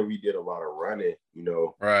conditioning, we did a lot of running.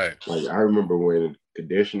 Right. Like I remember when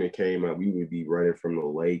conditioning came out, we would be running from the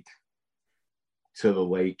lake to the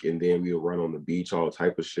lake, and then we would run on the beach, all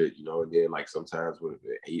type of shit. And then like sometimes when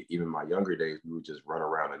even my younger days, we would just run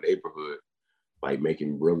around the neighborhood, like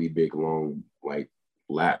making really big long like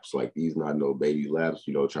laps, like these not no baby laps,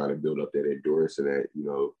 trying to build up that endurance and that,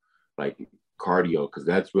 like cardio, because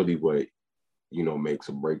that's really what makes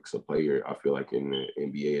or breaks a player. I feel like in the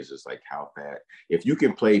NBA is just like how fast. If you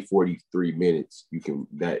can play 43 minutes, you can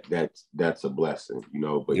that's a blessing,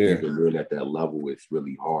 but Yeah. even then at that level, it's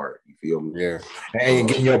really hard. You feel me? Yeah, and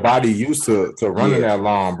getting your body used to running that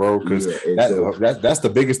long, bro, because that's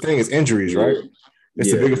the biggest thing is injuries, right? It's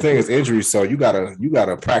the biggest thing is injuries. So you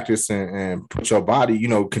gotta practice and put your body,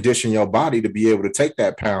 condition your body to be able to take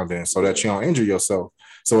that pound in so that you don't injure yourself.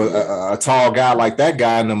 So a tall guy like that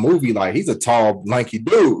guy in the movie, like he's a tall, lanky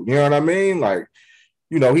dude. You know what I mean? Like,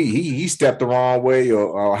 he stepped the wrong way,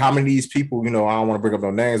 or how many of these people, I don't want to bring up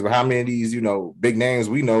no names, but how many of these, big names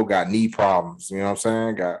we know got knee problems. You know what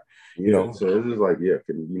I'm saying? So it's just like, you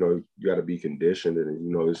got to be conditioned,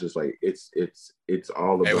 and it's just like it's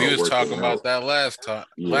all about. Hey, we was talking about that last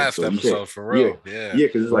episode for real.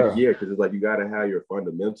 Because it's like you got to have your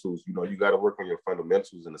fundamentals. You got to work on your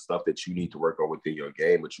fundamentals and the stuff that you need to work on within your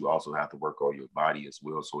game, but you also have to work on your body as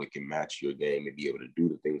well, so it can match your game and be able to do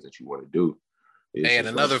the things that you want to do. Hey, and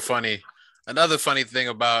another funny thing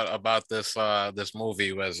about this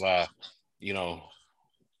movie was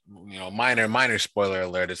minor spoiler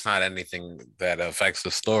alert. It's not anything that affects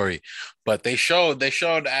the story, but they showed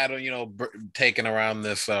Adam, taking around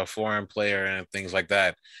this foreign player and things like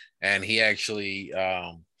that, and he actually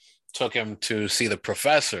took him to see the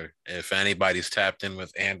professor. If anybody's tapped in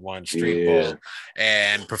with And One Street Ball,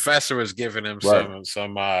 and professor was giving him some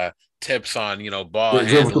tips on ball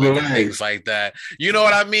handling and things like that. You know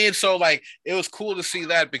what I mean? So like it was cool to see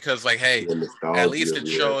that because like, hey, at least it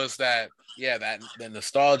shows that. Yeah, that the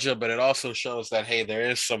nostalgia, but it also shows that hey, there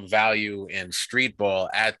is some value in street ball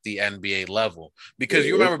at the NBA level. Because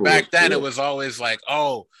you remember back then, it was always like,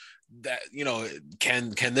 oh, that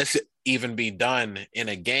can this even be done in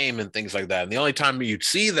a game and things like that. And the only time you'd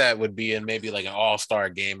see that would be in maybe like an all-star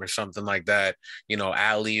game or something like that,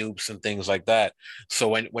 alley-oops and things like that. So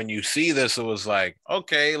when you see this, it was like,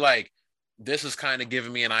 okay, like this is kind of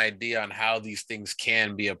giving me an idea on how these things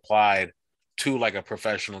can be applied to like a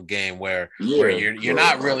professional game where you're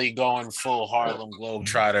not really going full Harlem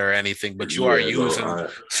Globetrotter or anything, but you are using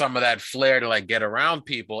some of that flair to like get around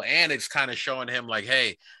people. And it's kind of showing him like,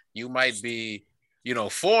 hey, you might be,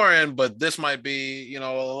 foreign, but this might be,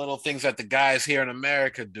 little things that the guys here in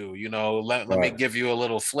America do, let me give you a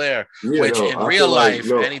little flair, which in real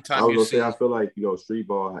life, anytime you see. I feel like, street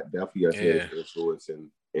ball definitely has had influence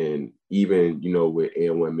and even, with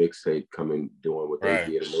N1 mixtape coming, doing what they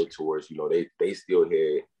did in their tours, they still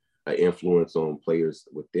had an influence on players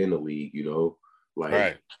within the league,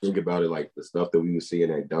 like think about it, like the stuff that we were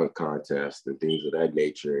seeing at dunk contests and things of that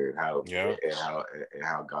nature, and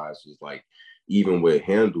how guys was like, even with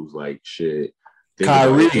handles, like shit,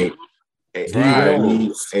 Kyrie. AI,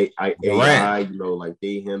 like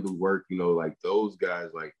they handle work, like those guys,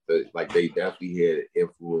 like they definitely had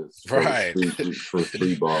influence from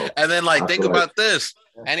street ball. And then like think about this.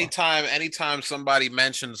 Anytime somebody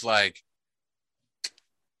mentions like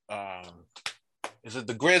is it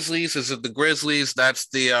the Grizzlies? That's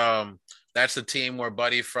the team where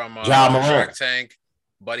Buddy from Shark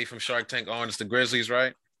Tank owns the Grizzlies,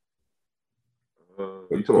 right?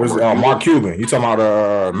 Mark Cuban. You talking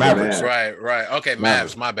about Mavericks? Right. Okay,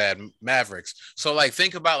 Mavs. My bad, Mavericks. So like,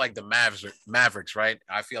 think about like the Mavericks, right?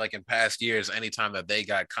 I feel like in past years, anytime that they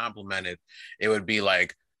got complimented, it would be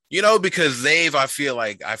like, because I feel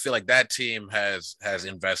like that team has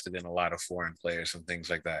invested in a lot of foreign players and things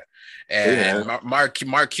like that. And Mark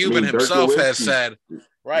Cuban himself has said,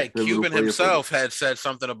 Cuban himself had said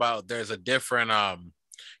something about there's a different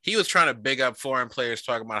he was trying to big up foreign players,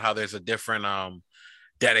 talking about how there's a different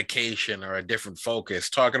dedication or a different focus,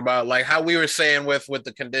 talking about like how we were saying with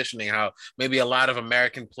the conditioning, how maybe a lot of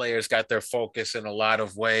American players got their focus in a lot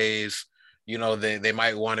of ways. They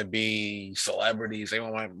might want to be celebrities. They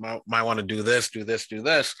might want to do this.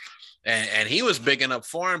 And he was bigging up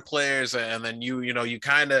foreign players, and then you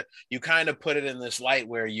kind of put it in this light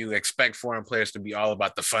where you expect foreign players to be all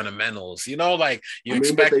about the fundamentals, like you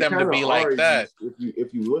expect them to be like that.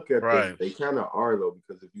 If you look at them, they kind of are though,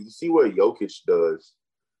 because if you see what Jokic does,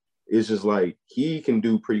 it's just like he can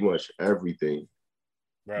do pretty much everything.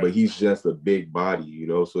 but he's just a big body, you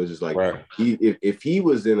know. So it's just like if he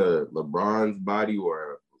was in a LeBron's body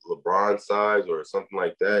or a LeBron size or something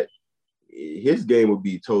like that, his game would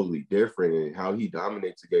be totally different, and how he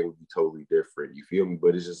dominates the game would be totally different. You feel me?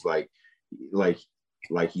 But it's just like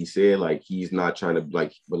he said, like he's not trying to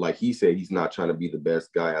but like he said, he's not trying to be the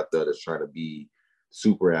best guy out there that's trying to be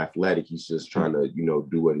super athletic. He's just trying to, you know,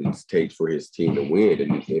 do what it takes for his team to win.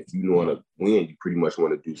 And if you want to win, you pretty much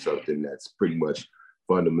want to do something that's pretty much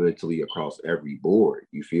fundamentally across every board.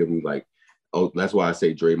 You feel me? Like, oh, that's why I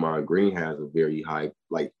say Draymond Green has a very high,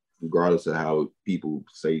 like, regardless of how people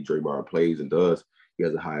say Draymond plays and does, he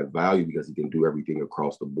has a high value because he can do everything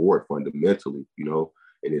across the board fundamentally, you know?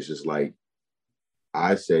 And it's just like,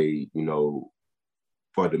 I say, you know,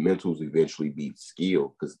 fundamentals eventually beat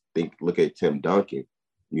skill. Because look at Tim Duncan,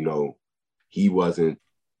 you know, he wasn't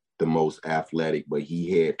the most athletic, but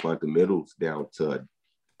he had fundamentals down to a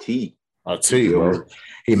T. A T, bro.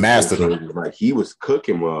 He mastered it. Like he was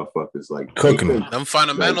cooking motherfuckers, like cooking them. Them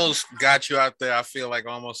fundamentals got you out there. I feel like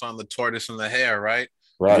almost on the tortoise and the hare, right?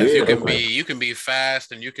 Right. Yeah, you can be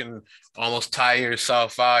fast and you can almost tire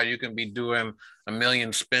yourself out. You can be doing a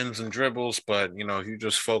million spins and dribbles, but you know, if you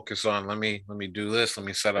just focus on let me do this, let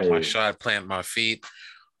me set up my shot, plant my feet.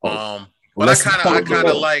 But I kind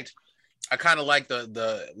of liked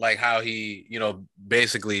the like how he, you know,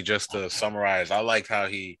 basically just to summarize, I liked how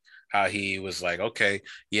he was like, okay,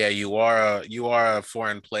 yeah, you are a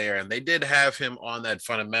foreign player, and they did have him on that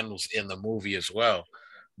fundamentals in the movie as well.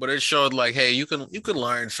 But it showed like, hey, you can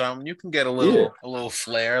learn something. You can get a little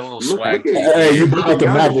flair, a little swag. Hey, you brought up the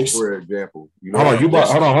Mavericks, for example. You know,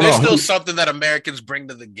 hold on. There's still something that Americans bring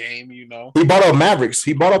to the game. You know, he brought up Mavericks.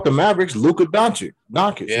 He brought up the Mavericks. Luka Doncic.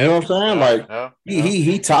 You know what I'm saying?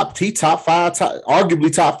 He top five,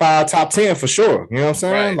 arguably top 5, top 10 for sure. You know what I'm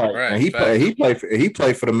saying? And he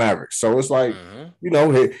played for the Mavericks. So it's like, you know,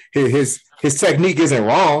 his technique isn't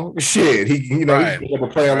wrong. Shit, he's a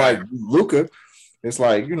player like Luka. It's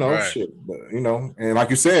like, you know, shit, you know, and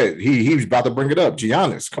like you said, he was about to bring it up.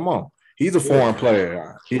 Giannis, come on. He's a foreign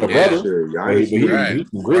player. He's a brother. Sure. Giannis, he's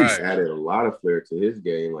from Greece. Added a lot of flair to his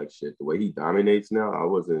game. Like, shit, the way he dominates now, I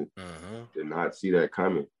did not see that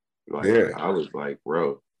coming. Like, I was like,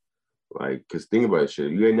 bro, like, because think about it,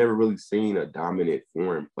 shit, you ain't never really seen a dominant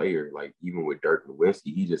foreign player. Like, even with Dirk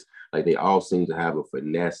Nowitzki, he just, like, they all seem to have a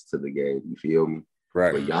finesse to the game. You feel me?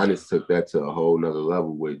 Right. But Giannis took that to a whole nother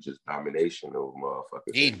level with just domination of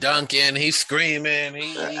motherfuckers. He dunking, he screaming,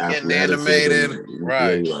 he getting animated.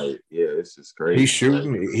 Right. Like, yeah, it's just crazy. He's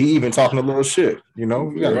shooting. He even talking a little shit, you know?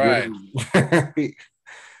 Right.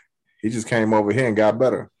 He just came over here and got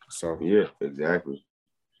better. So yeah, exactly.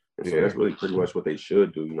 And so that's really pretty much what they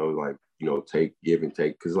should do, you know, like, you know, give and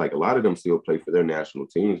take. Because like a lot of them still play for their national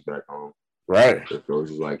teams back home. Right. So it's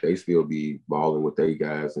just like they still be balling with they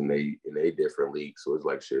guys in they different leagues. So it's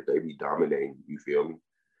like shit, they be dominating, you feel me?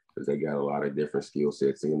 Because they got a lot of different skill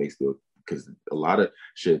sets and they still, because a lot of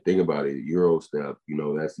shit, think about it, Euro step, you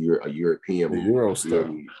know, that's a European move. Euro step.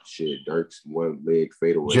 Shit, Dirk's one leg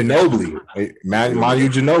fadeaway. Ginobili. Mind you,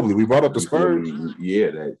 Ginobili. We brought up the Spurs.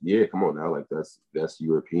 Yeah, come on now. Like that's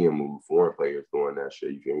European move. Foreign players doing that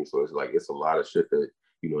shit, you feel me? So it's like it's a lot of shit that,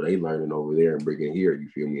 you know, they learning over there and bringing here, you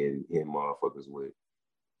feel me, and motherfuckers with.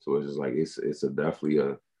 So it's just like, it's definitely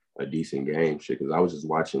a decent game, shit, because I was just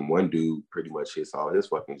watching one dude pretty much hit all his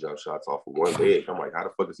fucking jump shots off of one leg. I'm like, how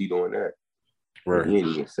the fuck is he doing that? Right. He ain't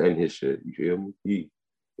even setting his shit, you feel me?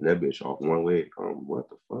 And that bitch off one leg. What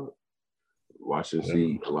the fuck? Watching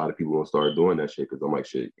see a lot of people gonna start doing that shit, because I'm like,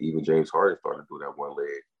 shit, even James Harden started to do that one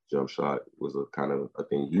leg jump shot. Was a kind of a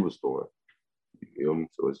thing he was doing. You feel me?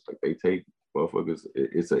 So it's like they take motherfuckers,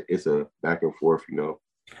 it's a back and forth, you know.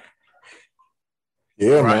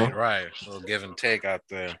 Yeah, man. Right. A little give and take out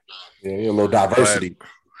there. Yeah, a little diversity.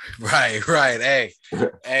 Right.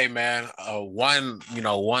 Hey, man. One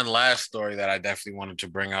last story that I definitely wanted to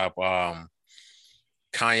bring up.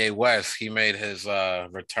 Kanye West, he made his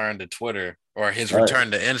return to Twitter, or his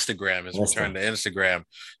return to Instagram.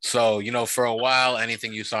 So, you know, for a while,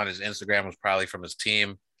 anything you saw on his Instagram was probably from his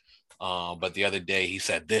team. But the other day he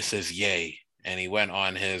said, "This is Ye," and he went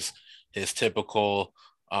on his typical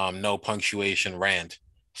no punctuation rant.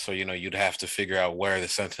 So, you know, you'd have to figure out where the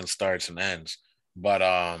sentence starts and ends. But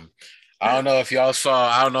I don't know if y'all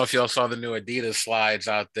saw the new Adidas slides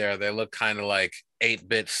out there. They look kind of like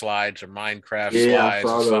 8-bit slides or Minecraft slides. I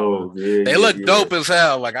saw those. They look dope as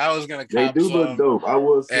hell. Like, I was gonna cop They do some. Look dope. I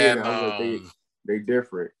will say that. They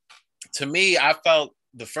different. To me, I felt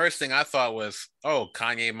the first thing I thought was, oh,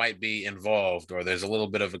 Kanye might be involved, or there's a little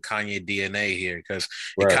bit of a Kanye DNA here because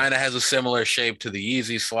it Right. kind of has a similar shape to the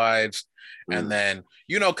Yeezy Slides. And then,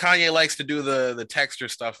 Kanye likes to do the texture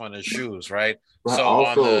stuff on his shoes, right? But So on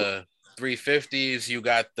also, the 350s, you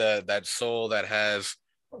got that sole that has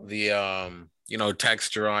the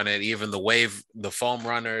texture on it. Even the foam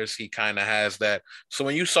runners, he kind of has that. So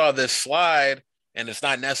when you saw this slide, and it's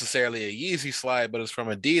not necessarily a Yeezy slide, but it's from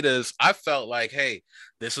Adidas, I felt like, hey,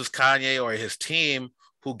 this is Kanye or his team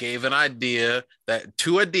who gave an idea that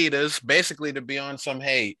to Adidas, basically to be on some,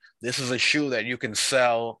 hey, this is a shoe that you can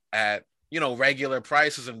sell at regular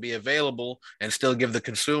prices and be available and still give the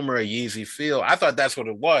consumer a Yeezy feel. I thought that's what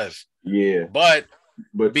it was. yeah, But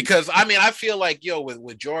but because I feel like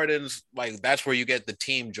with Jordans, like that's where you get the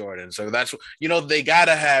team Jordan. So that's they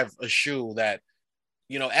gotta have a shoe that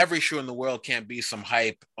every shoe in the world can't be some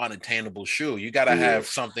hype, unattainable shoe. You got to have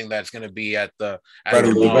something that's going to be at the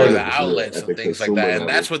mall or the outlets and things like that. And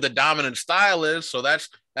that's what the dominant style is. So that's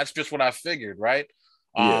just what I figured, right?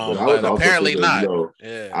 Yeah, but I but was also apparently thinking,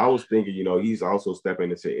 not. I was thinking, he's also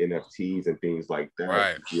stepping into NFTs and things like that.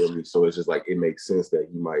 Right. You feel me? So it's just like it makes sense that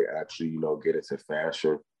he might actually, get into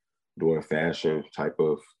fashion, doing fashion type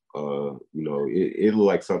of it looked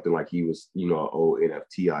like something like he was, an old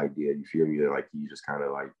NFT idea. You feel me? Like he just kind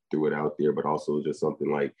of like threw it out there, but also just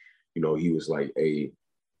something like, he was like, hey,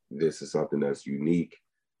 this is something that's unique.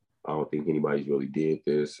 I don't think anybody's really did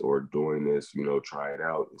this or doing this, try it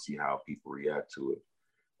out and see how people react to it.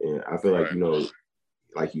 And I feel like,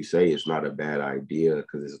 like you say, it's not a bad idea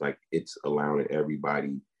because it's like it's allowing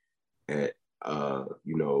everybody at a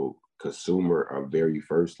very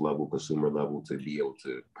first level consumer level to be able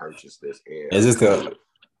to purchase this. And is this the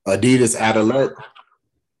Adidas Adilette?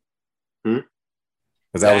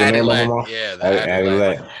 Is that what the name of them? Yeah, the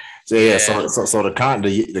Adilette. So so the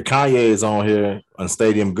Kanye is on here on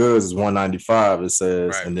Stadium Goods is $195. It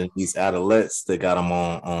says, right. And then these Adilettes they got them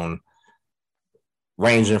on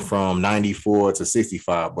ranging from $94 to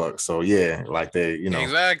 $65. So yeah, like they,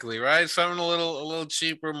 exactly right. Something a little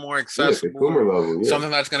cheaper, more accessible. Something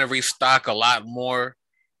that's gonna restock a lot more.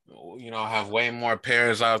 Have way more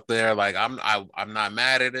pairs out there. Like I'm not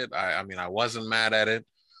mad at it. I mean I wasn't mad at it.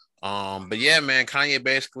 But yeah, man, Kanye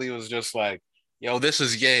basically was just like, yo, this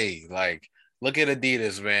is yay. Like, look at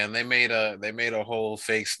Adidas, man. They made a whole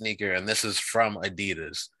fake sneaker, and this is from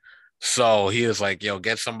Adidas. So he was like, yo,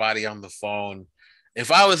 get somebody on the phone. If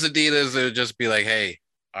I was Adidas, it would just be like, hey,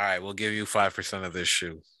 all right, we'll give you 5% of this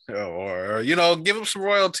shoe. Or give them some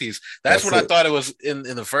royalties. That's what I thought it was in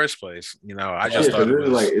the first place. I just thought it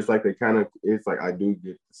was it's like I do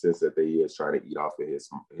get the sense that they is trying to eat off of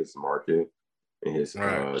his market and his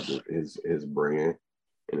brand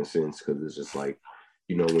in a sense, because it's just like,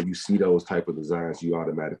 when you see those type of designs, you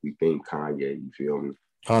automatically think Kanye. You feel me?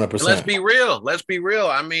 100%. Let's be real.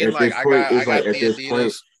 I mean, like I got the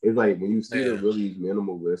Adidas. It's like when you see the really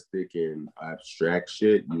minimalistic and abstract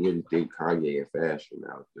shit, you really think Kanye in fashion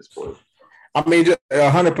now at this point. I mean,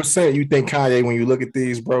 100%. You think Kanye when you look at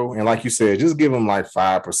these, bro, and like you said, just give him like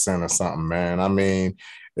 5% or something, man. I mean,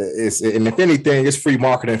 and if anything, it's free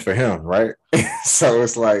marketing for him, right? So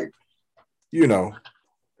it's like,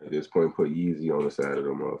 at this point, put Yeezy on the side of the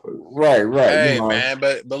motherfuckers. Right. Hey, man,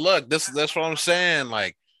 but look, that's what I'm saying.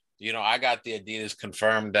 Like, I got the Adidas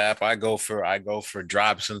Confirmed app. I go for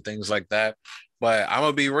drops and things like that. But I'm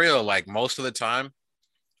gonna be real. Like most of the time,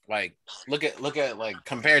 like look at like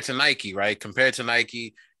compared to Nike, right? Compared to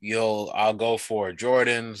Nike, I'll go for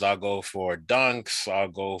Jordans, I'll go for Dunks, I'll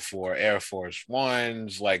go for Air Force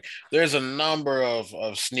Ones. Like there's a number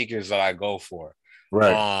of sneakers that I go for.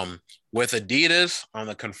 Right. With Adidas on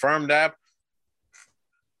the Confirmed app,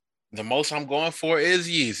 the most I'm going for is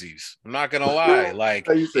Yeezys. I'm not gonna lie. Like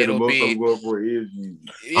it'll be. I'm going for is Yeezy.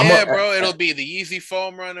 Yeah, bro. It'll be the Yeezy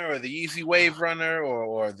Foam Runner or the Yeezy Wave Runner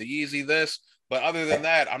or the Yeezy this. But other than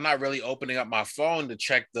that, I'm not really opening up my phone to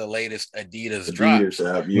check the latest Adidas drops.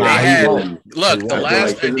 The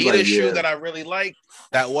last Adidas shoe that I really liked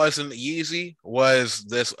that wasn't Yeezy was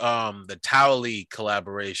this the Towley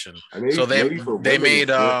collaboration. So they made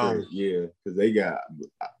because they got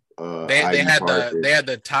they had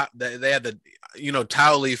the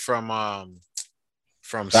Towley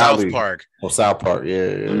from South Park. Oh, South Park,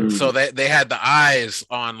 yeah. So they had the eyes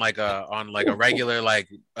on like a regular like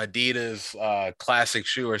Adidas classic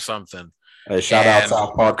shoe or something. Hey, shout out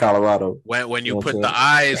South Park, Colorado. When you put the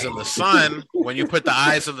eyes in the sun,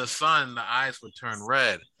 the eyes would turn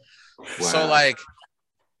red. Wow. So like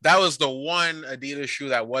that was the one Adidas shoe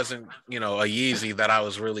that wasn't, a Yeezy that I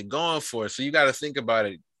was really going for. So you got to think about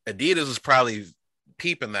it. Adidas is probably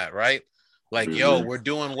peeping that, right? Like, yo, we're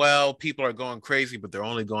doing well. People are going crazy, but they're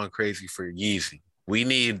only going crazy for Yeezy. We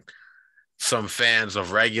need some fans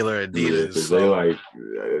of regular Adidas. Yeah,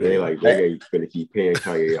 they ain't gonna keep paying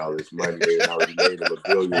Kanye all this money. They already made him $1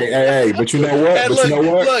 billion. Hey, but you know what? And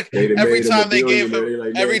look, every time they gave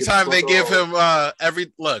him,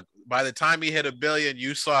 by the time he hit $1 billion,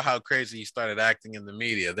 you saw how crazy he started acting in the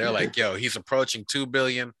media. They're like, yo, he's approaching $2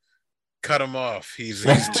 billion. Cut him off. He's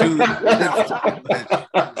too.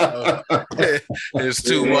 It's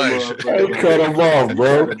too much. Cut him off,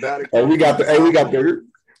 bro. We got the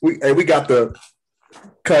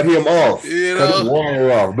cut him off. You cut his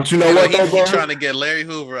wire off. But you know what? He's trying to get Larry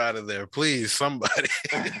Hoover out of there. Please, somebody.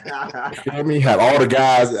 I mean, have all the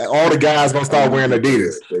guys gonna start wearing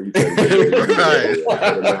Adidas.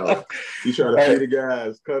 Right. You trying to free the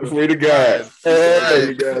guys. Cut them. Free the guys.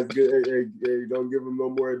 Hey, don't give them no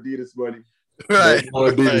more Adidas money. Right. No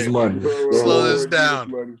more Adidas money. Slow this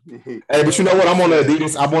down. Hey, but you know what? I'm on the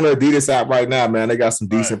Adidas app right now, man. They got some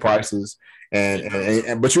decent prices.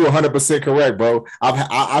 And but you're 100% correct, bro.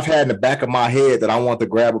 I've had in the back of my head that I want to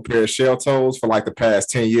grab a pair of shell toes for like the past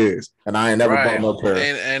 10 years, and I ain't never bought no pair.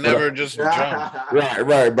 And never just jumped.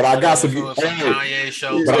 Right. But I got some Kanye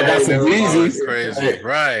shows. But I got some Yeezys. Crazy.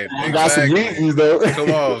 Right. I got some Yeezys though.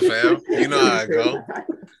 Come on, fam. You know how I go.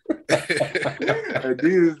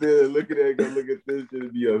 Adidas there look at this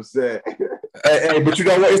and be upset. Hey, but you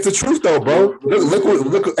know what? It's the truth though, bro.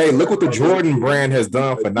 Look what the Jordan brand has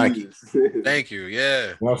done for Nike. Thank you. Yeah. You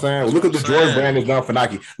know what I'm saying? Look at the Jordan brand has done for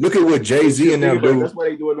Nike. Look at what Jay-Z and them do. That's why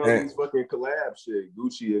they doing all these fucking collab shit,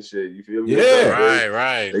 Gucci and shit. You feel me? Yeah.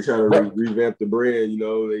 Right. They trying to revamp the brand, you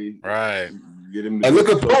know. They get him. And look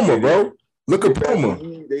at Puma, bro. Look at Puma.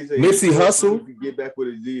 Nipsey Hussle. Get back with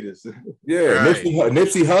Adidas. Yeah, right.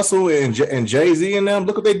 Nipsey Hussle and Jay-Z and them.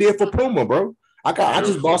 Look what they did for Puma, bro. I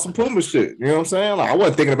just bought some Puma shit. You know what I'm saying? Like I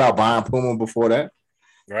wasn't thinking about buying Puma before that.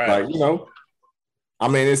 Right. Like, you know, I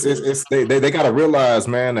mean, it's they got to realize,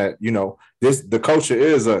 man, that you know the culture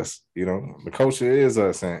is us. You know, the culture is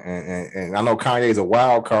us, and I know Kanye's a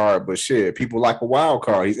wild card, but shit, people like a wild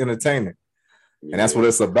card. He's entertaining, and that's what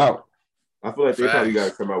it's about. I feel like they probably got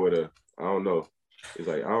to come out with I don't know. It's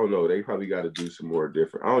like I don't know. They probably got to do some more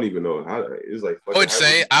different. I don't even know how. It's like I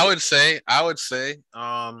would say,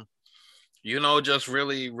 you know, just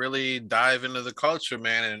really dive into the culture,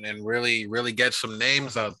 man, and really get some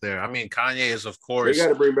names out there. I mean, Kanye is of course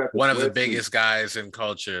one of the biggest guys in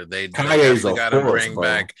culture. They definitely got to bring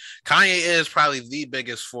back. Kanye is probably the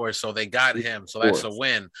biggest force, so they got him. So that's a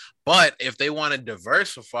win. But if they want to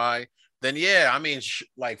diversify, then yeah, I mean,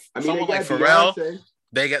 someone like Pharrell. Beyonce.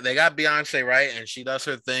 They got Beyonce, right? And she does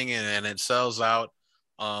her thing and it sells out.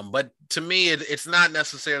 But to me, it's not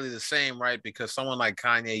necessarily the same, right? Because someone like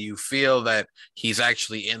Kanye, you feel that he's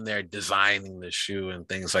actually in there designing the shoe and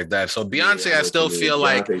things like that. So Beyonce, I still feel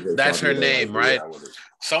like that's her name, right?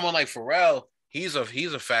 Someone like Pharrell, he's a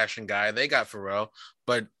fashion guy. They got Pharrell,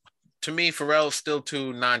 but to me, Pharrell's still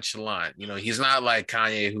too nonchalant. You know, he's not like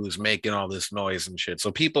Kanye who's making all this noise and shit.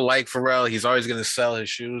 So people like Pharrell. He's always going to sell his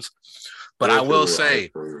shoes. But I will say,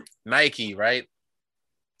 Nike, right?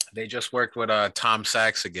 They just worked with Tom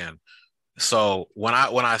Sachs again. So when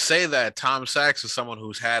I say that, Tom Sachs is someone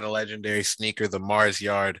who's had a legendary sneaker, the Mars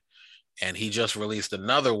Yard, and he just released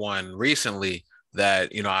another one recently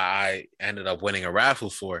that, you know, I ended up winning a raffle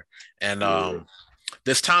for. And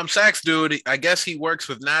this Tom Sachs dude, I guess he works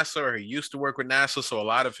with NASA, or he used to work with NASA. So a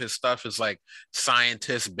lot of his stuff is like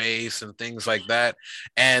scientist based and things like that.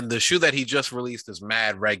 And the shoe that he just released is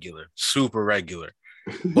mad regular, super regular.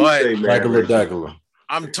 But regular.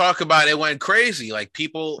 I'm talking about it went crazy. Like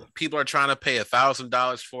people are trying to pay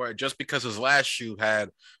 $1,000 for it just because his last shoe had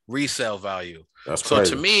resale value. That's so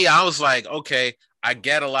crazy. To me, I was like, okay, I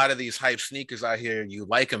get a lot of these hype sneakers out here. You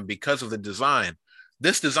like them because of the design.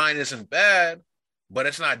 This design isn't bad, but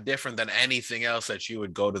it's not different than anything else that you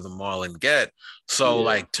would go to the mall and get. So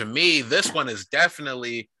like, to me, this one is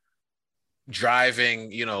definitely driving,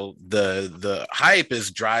 you know, the hype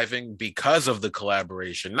is driving because of the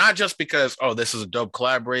collaboration, not just because, oh, this is a dope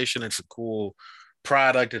collaboration. It's a cool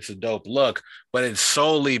product. It's a dope look, but it's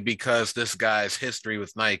solely because this guy's history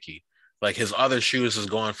with Nike. Like his other shoes is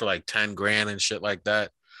going for like 10 grand and shit like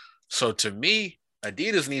that. So to me,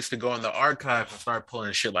 Adidas needs to go in the archive and start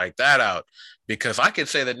pulling shit like that out, because I could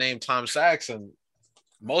say the name Tom Sachs and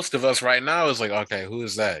most of us right now is like, okay, who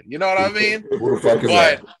is that? You know what I mean?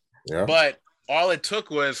 But all it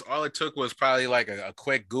took was probably like a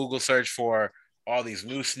quick Google search for all these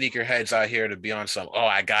new sneakerheads out here to be on some, oh,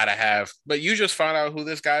 I gotta have, but you just found out who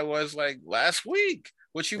this guy was like last week.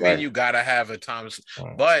 What you mean you gotta have a Tom?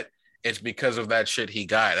 But it's because of that shit he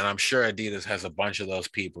got. And I'm sure Adidas has a bunch of those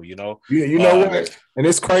people, you know? You know what? And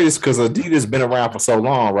it's crazy because Adidas been around for so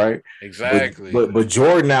long, right? Exactly. But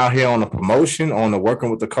Jordan out here on the promotion, on the working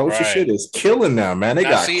with the coach and shit is killing them, man. They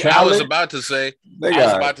got talent. I was about to say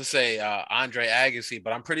Andre Agassi,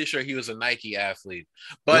 but I'm pretty sure he was a Nike athlete.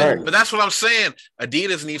 But that's what I'm saying.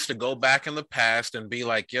 Adidas needs to go back in the past and be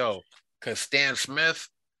like, yo, because Stan Smith,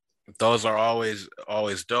 those are always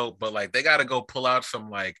dope, but like they got to go pull out some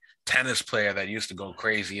like tennis player that used to go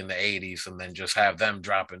crazy in the 80s and then just have them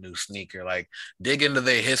drop a new sneaker, like dig into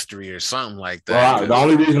their history or something like that. Bro, the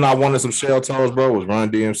only reason I wanted some shell toes, bro, was Run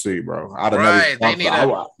DMC, bro.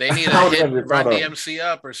 They need to hit Run DMC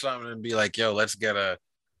up or something and be like, yo, let's get a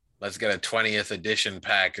 20th edition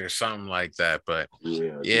pack or something like that. But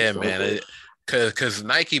yeah man, because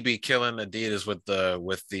Nike be killing Adidas with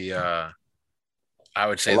the I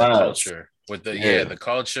would say collabs. The culture with the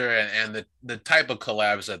culture and the type of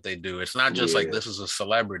collabs that they do. It's not just like this is a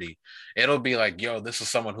celebrity. It'll be like, yo, this is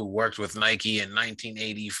someone who worked with Nike in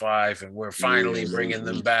 1985 and we're finally bringing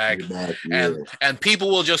them back. And people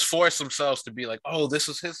will just force themselves to be like, oh, this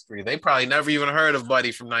is history. They probably never even heard of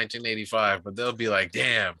Buddy from 1985, but they'll be like,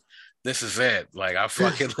 damn, this is it. Like, I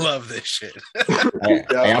fucking love this shit. Hey,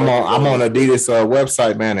 I'm on Adidas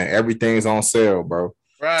website, man, and everything's on sale, bro.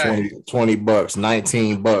 Right. $20,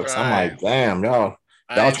 $19. Right. I'm like, damn, y'all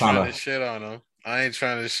trying to shit on them. I ain't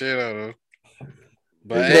trying to shit on them.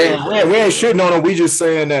 But we ain't shitting on them. We just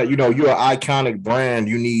saying that, you know, you're an iconic brand.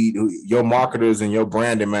 You need your marketers and your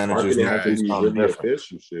branding managers. They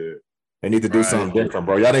need to do something different,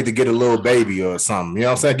 bro. Y'all need to get a little baby or something. You know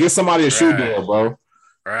what I'm saying? Get somebody a shoe deal, bro.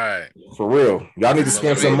 Right. For real. Y'all need to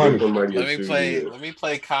spend some money. Let me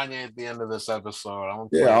play Kanye at the end of this episode. I'm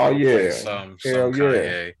gonna play some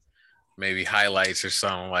Kanye. Maybe highlights or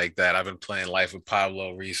something like that. I've been playing Life with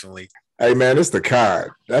Pablo recently. Hey man, it's the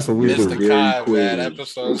COD. That's what we do. It's the COD, man.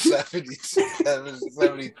 Episode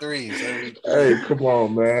 73. Hey, come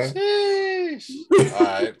on, man. Sheesh. All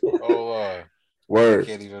right, hold on. Word. I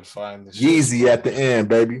can't even find the Yeezy shit. at the end,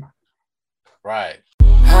 baby. Right.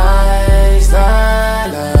 Tell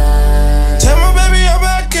my baby I'm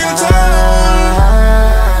back in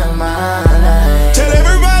town. Tell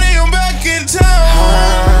everybody I'm back in town.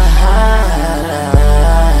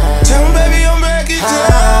 Tell my baby I'm back in town.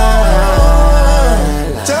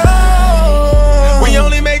 We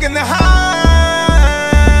only making the highlight.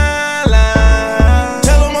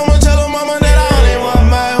 Tell her mama that I only want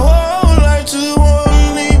my whole life to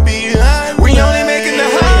only be behind. We only making the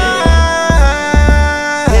highlight.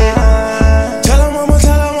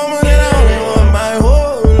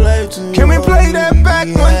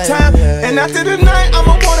 And after the night,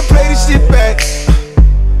 I'ma wanna play this shit back.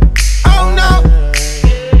 Oh no.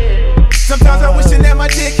 Sometimes I wishing that my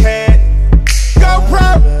dick had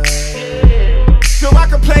GoPro, so I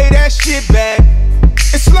could play that shit back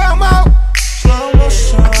in slow-mo.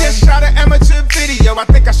 I just shot an amateur video, I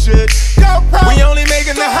think I should GoPro. We only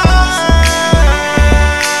making the high.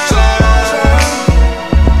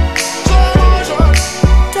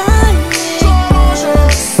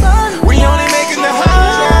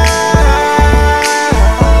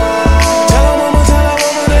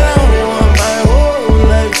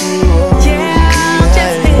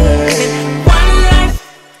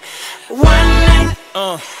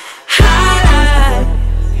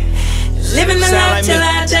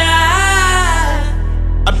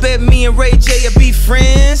 Me and Ray J will be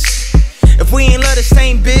friends if we ain't love the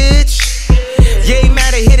same bitch. Yeah, he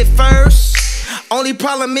matter hit it first. Only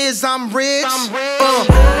problem is I'm rich.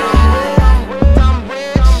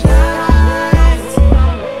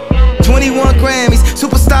 21 Grammys,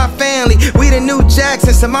 superstar family. We the new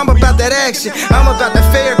Jacksons, and I'm about that action. I'm about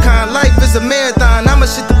that fair kind. Life is a marathon. I'ma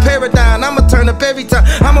shit the paradigm. I'ma turn up every time.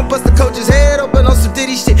 I'ma bust the coach's head open on some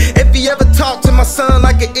Diddy shit. If he ever talk to my son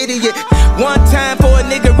like an idiot. One time for a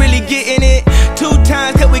nigga really getting it. 2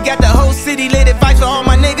 times cause we got the whole city lit. Advice for all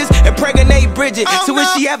my niggas and pregnant Bridget. So when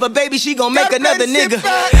she have a baby, she gon' make another nigga.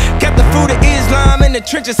 Got the fruit of Islam in the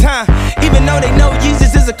trenches, huh? Even though they know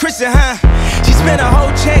Jesus is a Christian, huh? She spent a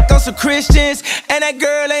whole check on some Christians, and that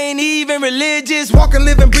girl ain't even religious. Walking,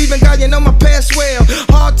 living, breathing, God, you know my past well.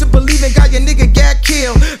 Hard to believe in, God, your nigga got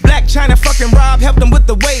killed. Black China fucking Rob helped him with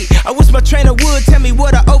the weight. I wish my trainer would tell me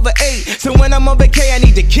what I overate. So when I'm on vacay, I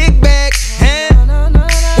need to kick back. Huh?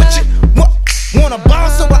 What? Want a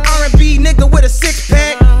boss or an R&B nigga with a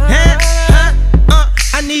 6-pack? Huh?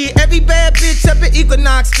 I need every bad bitch up at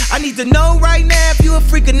Equinox. I need to know right now if you a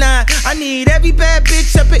freak or not. I need every bad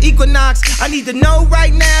bitch up at Equinox. I need to know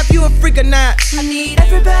right now if you a freak or not. I need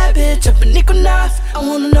every bad bitch up in Equinox. I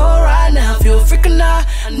wanna know right now if you a freak or not.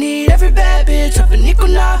 I need every bad bitch up in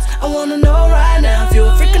Equinox. I wanna know right now if you're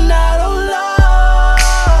a freak or not. Oh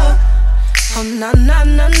Lord, oh na na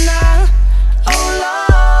na na. Oh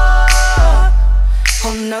Lord,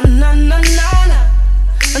 oh na na na na.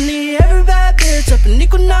 I need every bad bitch up in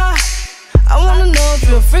Nicola. I wanna know if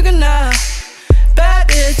you're a freak or not. Bad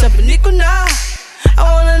bitch up in Nicola. I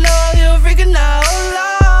wanna know if you're a freak or not. Oh Lord.